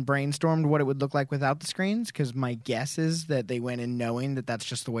even brainstormed what it would look like without the screens, because my guess is that they went in knowing that that's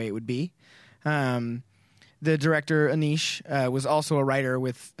just the way it would be. The director, Anish, was also a writer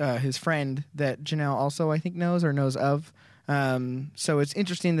with his friend that Janelle also, I think, knows of. So it's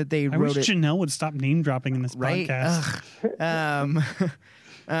interesting that they I wrote wish it. Janelle would stop name dropping in this Right? podcast.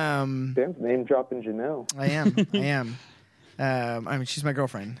 Damn, name dropping Janelle. I am. I mean, she's my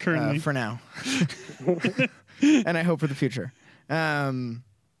girlfriend Currently. for now, and I hope for the future. So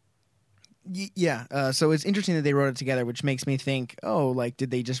it's interesting that they wrote it together, which makes me think, like,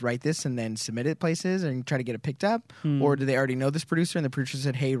 did they just write this and then submit it places and try to get it picked up, or did they already know this producer and the producer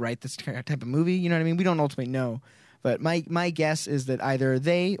said, "Hey, write this type of movie"? You know what I mean? We don't ultimately know, but my guess is that either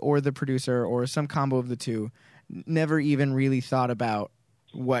they or the producer or some combo of the two never even really thought about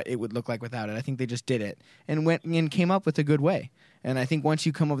what it would look like without it. I think they just did it and went and came up with a good way. And I think once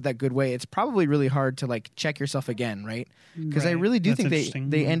you come up with that good way, it's probably really hard to like check yourself again, right? Because I Right. really do That's think interesting.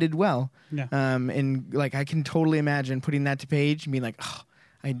 they Yeah. ended well. Yeah. And like I can totally imagine putting that to page and being like, oh,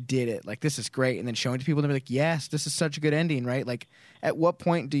 I did it. Like, this is great. And then showing it to people and they're like, yes, this is such a good ending, right? Like, at what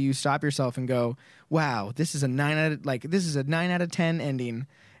point do you stop yourself and go, wow, this is a 9 out of 10 ending?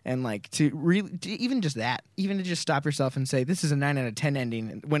 And like even to just stop yourself and say this is a 9 out of 10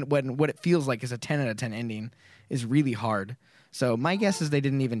 ending when what it feels like is a 10 out of 10 ending is really hard. So my guess is they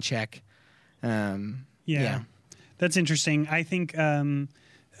didn't even check. Yeah. That's interesting. I think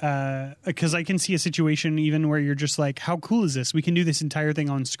because I can see a situation even where you're just like, how cool is this? We can do this entire thing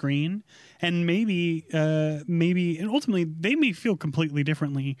on screen, and maybe, and ultimately they may feel completely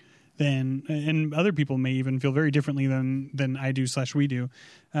differently than, and other people may even feel very differently than I do / we do.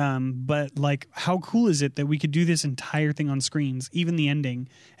 But like, how cool is it that we could do this entire thing on screens, even the ending,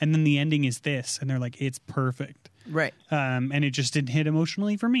 and then the ending is this, and they're like, it's perfect, Right. and it just didn't hit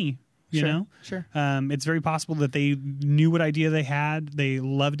emotionally for me. You know? Sure. It's very possible that they knew what idea they had, they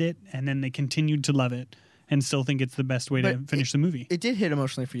loved it, and then they continued to love it and still think it's the best way to But finish the movie. It did hit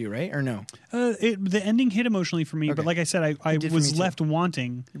emotionally for you, right? Or no? The ending hit emotionally for me, Okay. but like I said, I did for was me too. left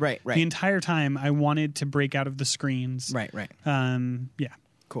wanting. Right. The entire time, I wanted to break out of the screens. Right. Yeah.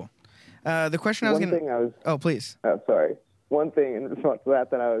 Cool. The question I was One going thing I was Oh, please. sorry. One thing in response to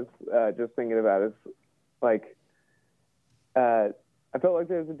that I was just thinking about is like I felt like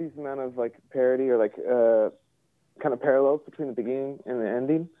there was a decent amount of like parody or like kind of parallels between the beginning and the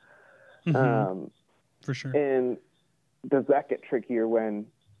ending. For sure. And does that get trickier when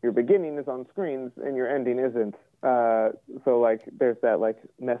your beginning is on screens and your ending isn't? So like there's that like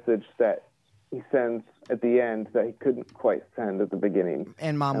message that he sends at the end that he couldn't quite send at the beginning.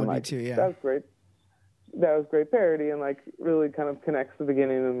 And Mom would like, be too, yeah. That was great. That was great parody and like really kind of connects the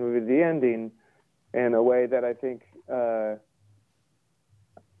beginning of the movie to the ending in a way that I think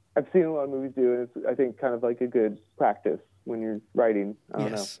I've seen a lot of movies do, and it's, I think, kind of like a good practice when you're writing. I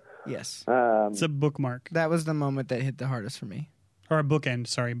don't Yes. know. It's a bookmark. That was the moment that hit the hardest for me. Or a bookend,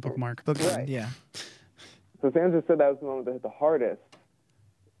 sorry, bookmark. Bookend, yeah. So Sam just said that was the moment that hit the hardest.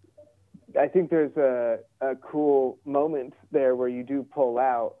 I think there's a cool moment there where you do pull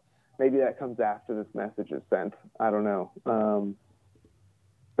out. Maybe that comes after this message is sent. I don't know.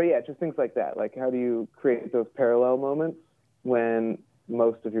 But yeah, just things like that. Like, how do you create those parallel moments when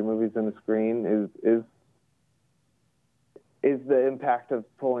most of your movies on the screen is the impact of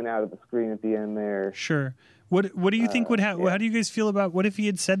pulling out of the screen at the end there? Sure. What do you think would happen? How do you guys feel about what if he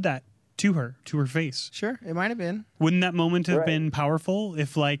had said that to her face? Sure, it might have been. Wouldn't that moment have Right. been powerful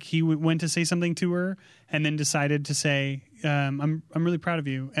if like he went to say something to her and then decided to say, I'm really proud of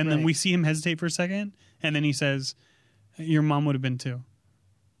you. And then Right. we see him hesitate for a second. And then he says, your mom would have been too.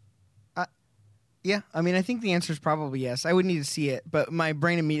 Yeah, I mean, I think the answer is probably yes. I would need to see it, but my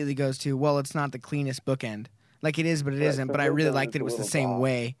brain immediately goes to, well, it's not the cleanest bookend. Like, it is, but it isn't. the But I really bookend liked is it a was the little same off.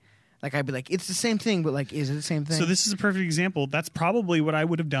 way. Like, I'd be like, it's the same thing, but, like, is it the same thing? So this is a perfect example. That's probably what I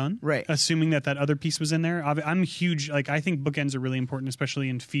would have done. Right. Assuming that other piece was in there. I'm huge. Like, I think bookends are really important, especially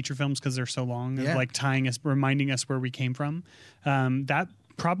in feature films because they're so long. Yeah. Of, like tying us, reminding us where we came from. That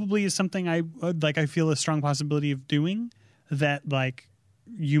probably is something I feel a strong possibility of doing that, like,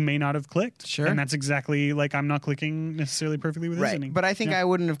 you may not have clicked. Sure. And that's exactly like I'm not clicking necessarily perfectly with his ending. But I think Yeah. I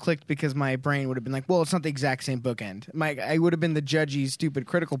wouldn't have clicked because my brain would have been like, well, it's not the exact same bookend. I would have been the judgy, stupid,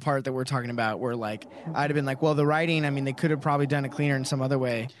 critical part that we're talking about where like I'd have been like, well, the writing, I mean, they could have probably done it cleaner in some other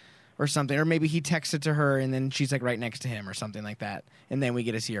way or something. Or maybe he texted to her and then she's like right next to him or something like that. And then we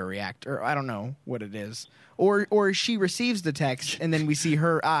get to see her react. Or I don't know what it is. Or she receives the text and then we see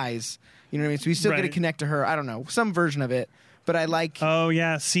her eyes. You know what I mean? So we still get to connect to her. I don't know. Some version of it. But I like... Oh,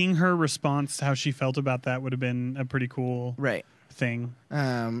 yeah. Seeing her response to how she felt about that would have been a pretty cool thing.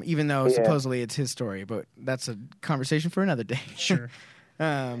 Even though supposedly it's his story. But that's a conversation for another day. Sure.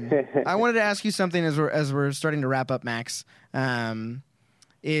 I wanted to ask you something as we're starting to wrap up, Max.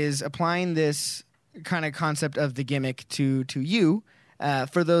 Is applying this kind of concept of the gimmick to you.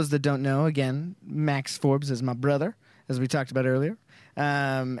 For those that don't know, again, Max Forbes is my brother, as we talked about earlier.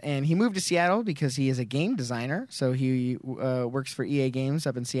 And he moved to Seattle because he is a game designer. So he works for EA Games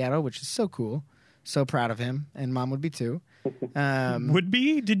up in Seattle, which is so cool. So proud of him. And Mom would be too. Would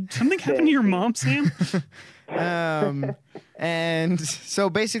be? Did something happen to your mom, Sam? And so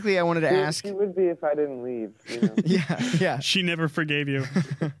basically I wanted to ask... She would be if I didn't leave. You know? Yeah. She never forgave you.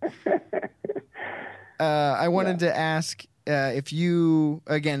 I wanted to ask if you,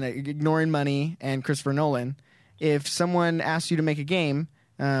 again, ignoring money and Christopher Nolan... If someone asked you to make a game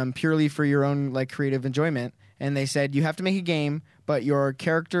purely for your own like creative enjoyment, and they said you have to make a game, but your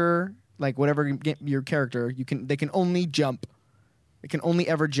character, like whatever your character, they can only jump. They can only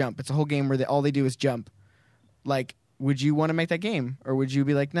ever jump. It's a whole game where all they do is jump. Like, would you want to make that game, or would you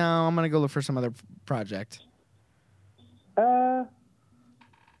be like, no, I'm gonna go look for some other project? I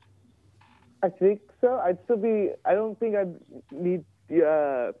think so. I'd still be. I don't think I'd need.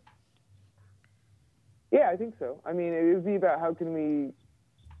 Yeah, I think so. I mean, it would be about how can we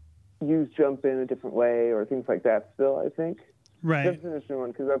use jump in a different way or things like that still, I think. Right. That's an interesting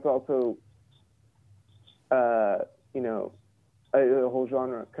one because that's also, a whole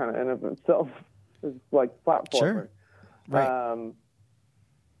genre kind of in of itself is like platformer. Sure. Right.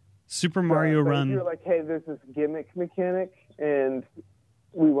 Super Mario Run. If you're like, hey, there's this gimmick mechanic and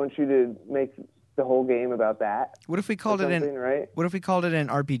we want you to make the whole game about that. What if we called it right? What if we called it an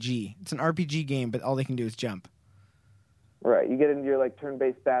RPG? It's an RPG game, but all they can do is jump. Right. You get into your like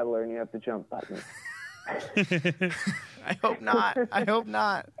turn-based battler and you have the jump button. I hope not.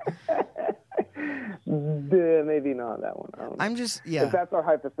 Maybe not that one. I don't know. I'm just But that's our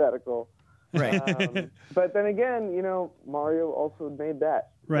hypothetical. Right. But then again, Mario also made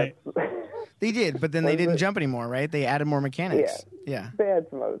that. Right. They did, but then they didn't jump anymore, right? They added more mechanics. Yeah. They had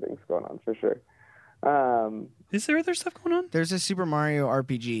some other things going on for sure. Is there other stuff going on? There's a Super Mario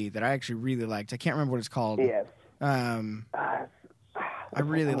RPG that I actually really liked. I can't remember what it's called. Yes. I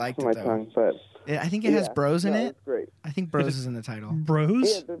really liked it, though. Tongue, but I think it has Bros in it. It's great. I think Bros is in the title.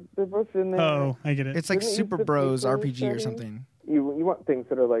 Bros? Yeah, they're both in there. Oh, I get it. It's like Didn't it Super use the Bros paper RPG or setting? something. You want things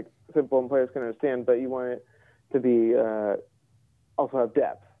that are like simple and players can understand, but you want it to be also have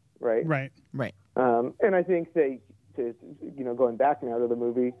depth, right? Right. And I think going back now to the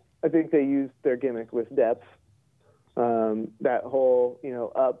movie, I think they used their gimmick with depth. That whole,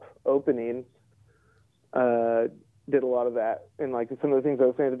 up opening did a lot of that. And like some of the things I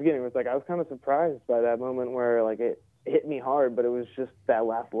was saying at the beginning was like, I was kind of surprised by that moment where like it hit me hard, but it was just that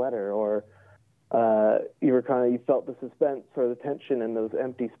last letter, or you felt the suspense or the tension in those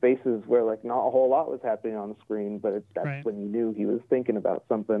empty spaces where like not a whole lot was happening on the screen, but that's when you knew he was thinking about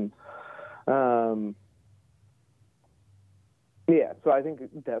something. So I think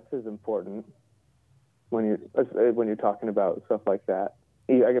depth is important when you're talking about stuff like that.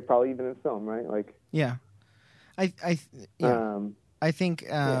 I could probably even in film, right? Like I think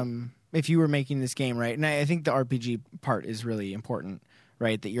if you were making this game, right, and I think the RPG part is really important,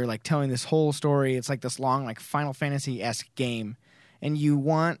 right? That you're like telling this whole story. It's like this long, like Final Fantasy-esque game, and you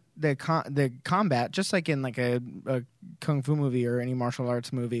want the combat just like in like a kung fu movie or any martial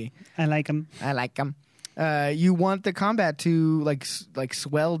arts movie. I like them. You want the combat to like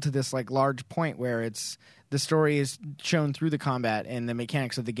swell to this like large point where the story is shown through the combat and the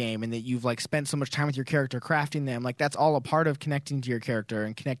mechanics of the game, and that you've like spent so much time with your character crafting them. Like that's all a part of connecting to your character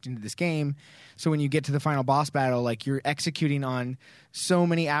and connecting to this game. So when you get to the final boss battle, like you're executing on so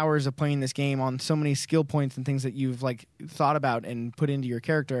many hours of playing this game, on so many skill points and things that you've like thought about and put into your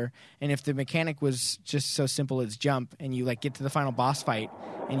character. And if the mechanic was just so simple as jump, and you like get to the final boss fight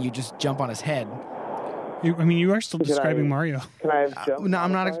and you just jump on his head. You are still describing Mario. Can I have jump? No,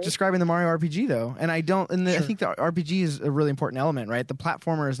 I'm not describing the Mario RPG though, and I don't. And I think the RPG is a really important element, right? The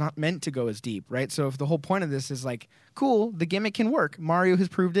platformer is not meant to go as deep, right? So if the whole point of this is like, cool, the gimmick can work. Mario has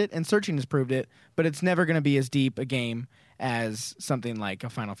proved it, and Searching has proved it, but it's never going to be as deep a game as something like a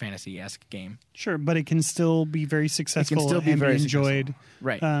Final Fantasy-esque game. Sure, but it can still be very successful still be and very be enjoyed successful.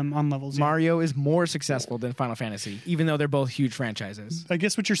 Right. on levels. Yeah. Mario is more successful than Final Fantasy, even though they're both huge franchises. I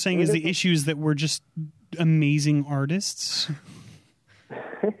guess what you're saying is the issue is that we're just amazing artists.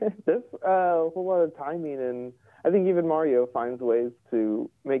 There's a whole lot of timing, and I think even Mario finds ways to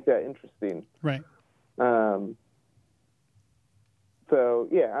make that interesting. Right. So,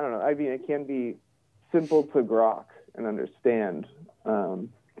 yeah, I don't know. I mean, it can be simple to grok and understand,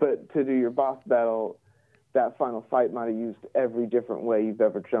 but to do your boss battle, that final fight might have used every different way you've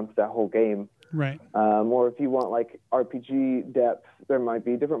ever jumped that whole game. Right. Or if you want, like, RPG depth, there might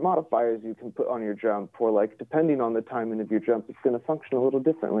be different modifiers you can put on your jump, or, like, depending on the timing of your jump, it's going to function a little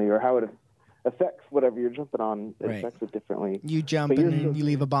differently, or how it affects whatever you're jumping on. It affects it differently. You jump and then you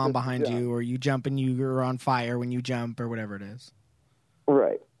leave a bomb behind you, or you jump and you're on fire when you jump, or whatever it is.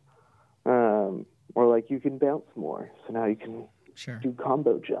 Right. Or, like, you can bounce more, so now you can do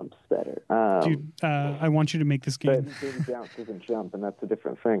combo jumps better. Dude, I want you to make this game. But maybe bounce doesn't jump, and that's a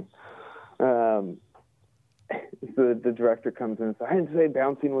different thing. The director comes in and says, I didn't say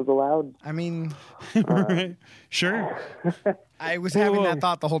bouncing was allowed. I mean, right. Sure. I was having that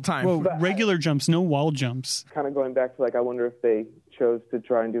thought the whole time. Well, regular jumps, no wall jumps. Kind of going back to, like, I wonder if they chose to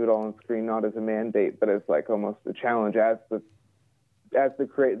try and do it all on screen, not as a mandate, but as, like, almost a challenge, as the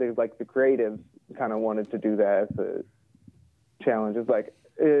creatives kind of wanted to do that as a challenge. It's like,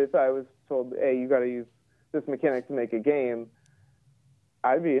 if I was told, hey, you got to use this mechanic to make a game,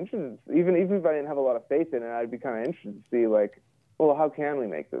 I'd be interested, even if I didn't have a lot of faith in it, I'd be kind of interested to see, like, well, how can we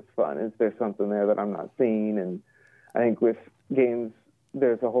make this fun? Is there something there that I'm not seeing? And I think with games,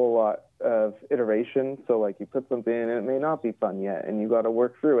 there's a whole lot of iteration. So, like, you put something in and it may not be fun yet, and you got to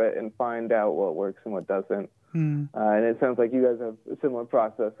work through it and find out what works and what doesn't. And it sounds like you guys have a similar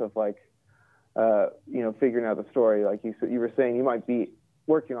process of, like, figuring out the story. Like you were saying, you might be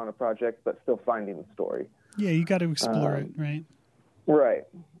working on a project, but still finding the story. Yeah, you got to explore it, right? Right.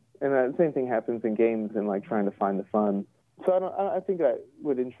 And the same thing happens in games and, like, trying to find the fun. So I think that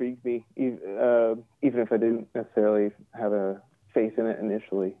would intrigue me, even if I didn't necessarily have a faith in it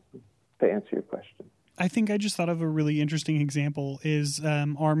initially, to answer your question. I think I just thought of a really interesting example is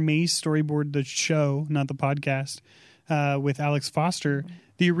our Maze Storyboard, the show, not the podcast, with Alex Foster.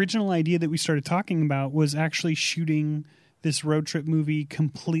 The original idea that we started talking about was actually shooting this road trip movie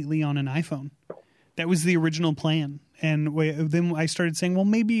completely on an iPhone. That was the original plan. And then I started saying, well,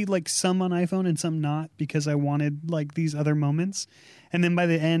 maybe, like, some on iPhone and some not, because I wanted, like, these other moments. And then by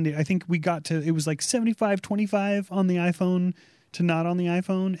the end, I think we got to, it was like 75-25 on the iPhone to not on the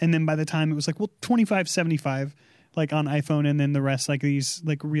iPhone. And then by the time it was like, well, 25-75, like, on iPhone, and then the rest, like, these,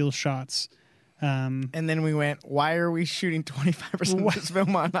 like, real shots. And then we went, why are we shooting 25% of this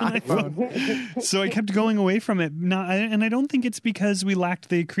film on iPhone? So I kept going away from it. And I don't think it's because we lacked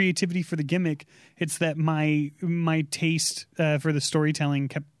the creativity for the gimmick. It's that my taste for the storytelling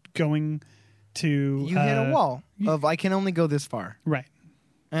kept going to... You hit a wall of, I can only go this far. Right.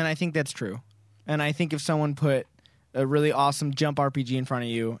 And I think that's true. And I think if someone put a really awesome jump RPG in front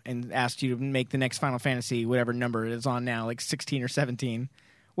of you and asked you to make the next Final Fantasy, whatever number it is on now, like 16 or 17,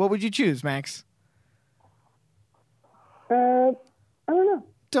 what would you choose, Max? I don't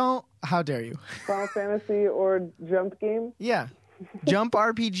know. How dare you? Final Fantasy or jump game? Yeah. Jump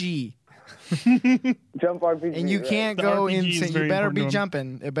RPG. Jump RPG. And you can't go insane. You better be important to 'em.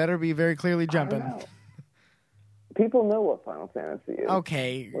 jumping. It better be very clearly jumping. People know what Final Fantasy is.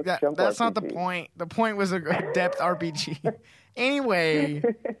 Okay. What's That's jump not the RPG? point. The point was a depth RPG. Anyway,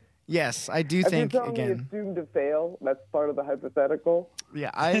 yes, I do think, If you're telling me again. it's doomed to fail, that's part of the hypothetical.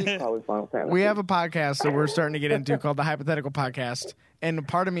 Yeah, Probably Final Fantasy. we have a podcast that we're starting to get into called the Hypothetical Podcast. And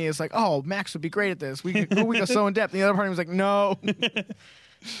part of me is like, oh, Max would be great at this. We could go so in depth. And the other part of me was like, no.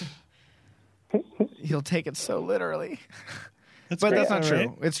 He'll take it so literally. But great, that's not true.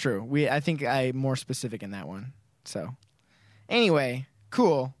 right? It's true. I think I'm more specific in that one. So, anyway,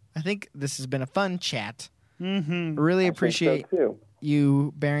 cool. I think this has been a fun chat. Mm-hmm. Really I think appreciate so, too.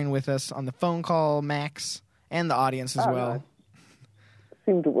 you bearing with us on the phone call, Max, and the audience as well. Nice.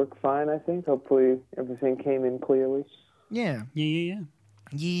 Seemed to work fine, I think. Hopefully everything came in clearly. Yeah.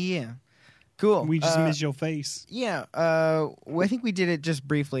 Yeah. Cool. We just missed your face. Yeah, I think we did it just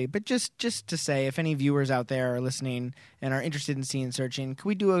briefly, but just to say, if any viewers out there are listening and are interested in Scene Searching, could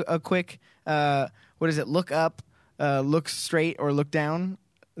we do a quick, look up, look straight, or look down?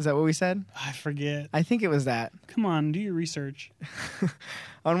 Is that what we said? I forget. I think it was that. Come on, do your research.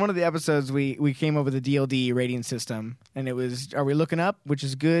 On one of the episodes, we came up with a DLD rating system, and it was, are we looking up, which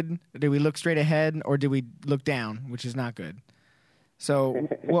is good? Did we look straight ahead, or did we look down, which is not good? So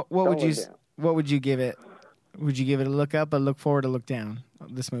what would you give it? Would you give it a look up, a look forward, a look down?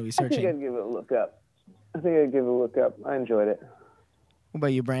 This movie, I think Searching. I'd give it a look up. I enjoyed it. What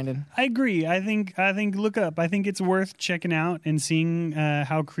about you, Brandon? I agree. I think look up. I think it's worth checking out and seeing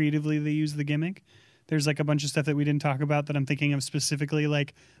how creatively they use the gimmick. There's like a bunch of stuff that we didn't talk about that I'm thinking of specifically.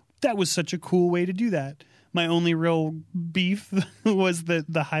 Like that was such a cool way to do that. My only real beef was the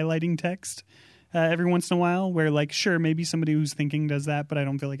highlighting text every once in a while, where like sure maybe somebody who's thinking does that, but I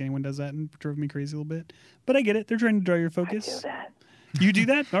don't feel like anyone does that, and it drove me crazy a little bit. But I get it. They're trying to draw your focus. I do that. You do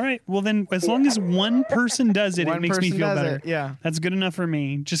that? All right. Well, then, as long as one person does it, it makes me feel better. Yeah. That's good enough for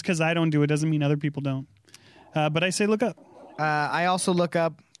me. Just because I don't do it doesn't mean other people don't. But I say look up. I also look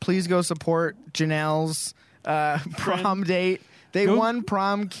up. Please go support Janelle's prom date. They won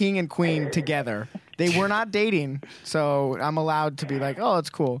prom king and queen together. They were not dating, so I'm allowed to be like, oh, it's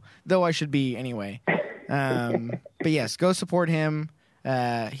cool. Though I should be anyway. But yes, go support him.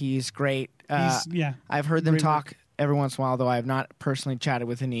 He's great. I've heard them talk every once in a while, though I have not personally chatted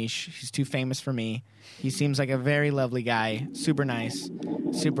with Anish. He's too famous for me. He seems like a very lovely guy, super nice,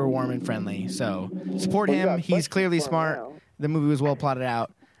 super warm and friendly. So support him. He's clearly smart. The movie was well plotted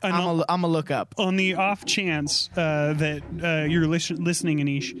out. I'm a look up. On the off chance that you're listening,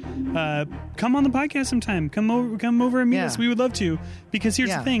 Anish, come on the podcast sometime. Come over and meet us. We would love to. Because here's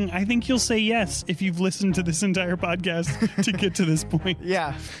the thing. I think you'll say yes if you've listened to this entire podcast to get to this point.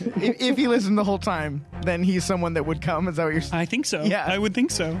 Yeah. If he listened the whole time, then he's someone that would come. Is that what you're saying? I think so. Yeah. I would think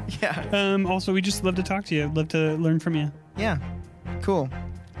so. Yeah. Also, we just love to talk to you. Love to learn from you. Yeah. Cool.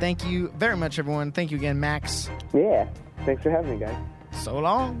 Thank you very much, everyone. Thank you again, Max. Yeah. Thanks for having me, guys. So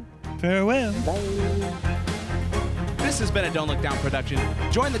long. Farewell. Bye. This has been a Don't Look Down production.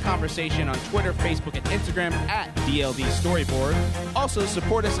 Join the conversation on Twitter, Facebook, and Instagram at DLD Storyboard. Also,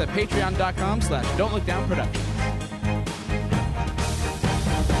 support us at patreon.com/Don't Look Down Productions.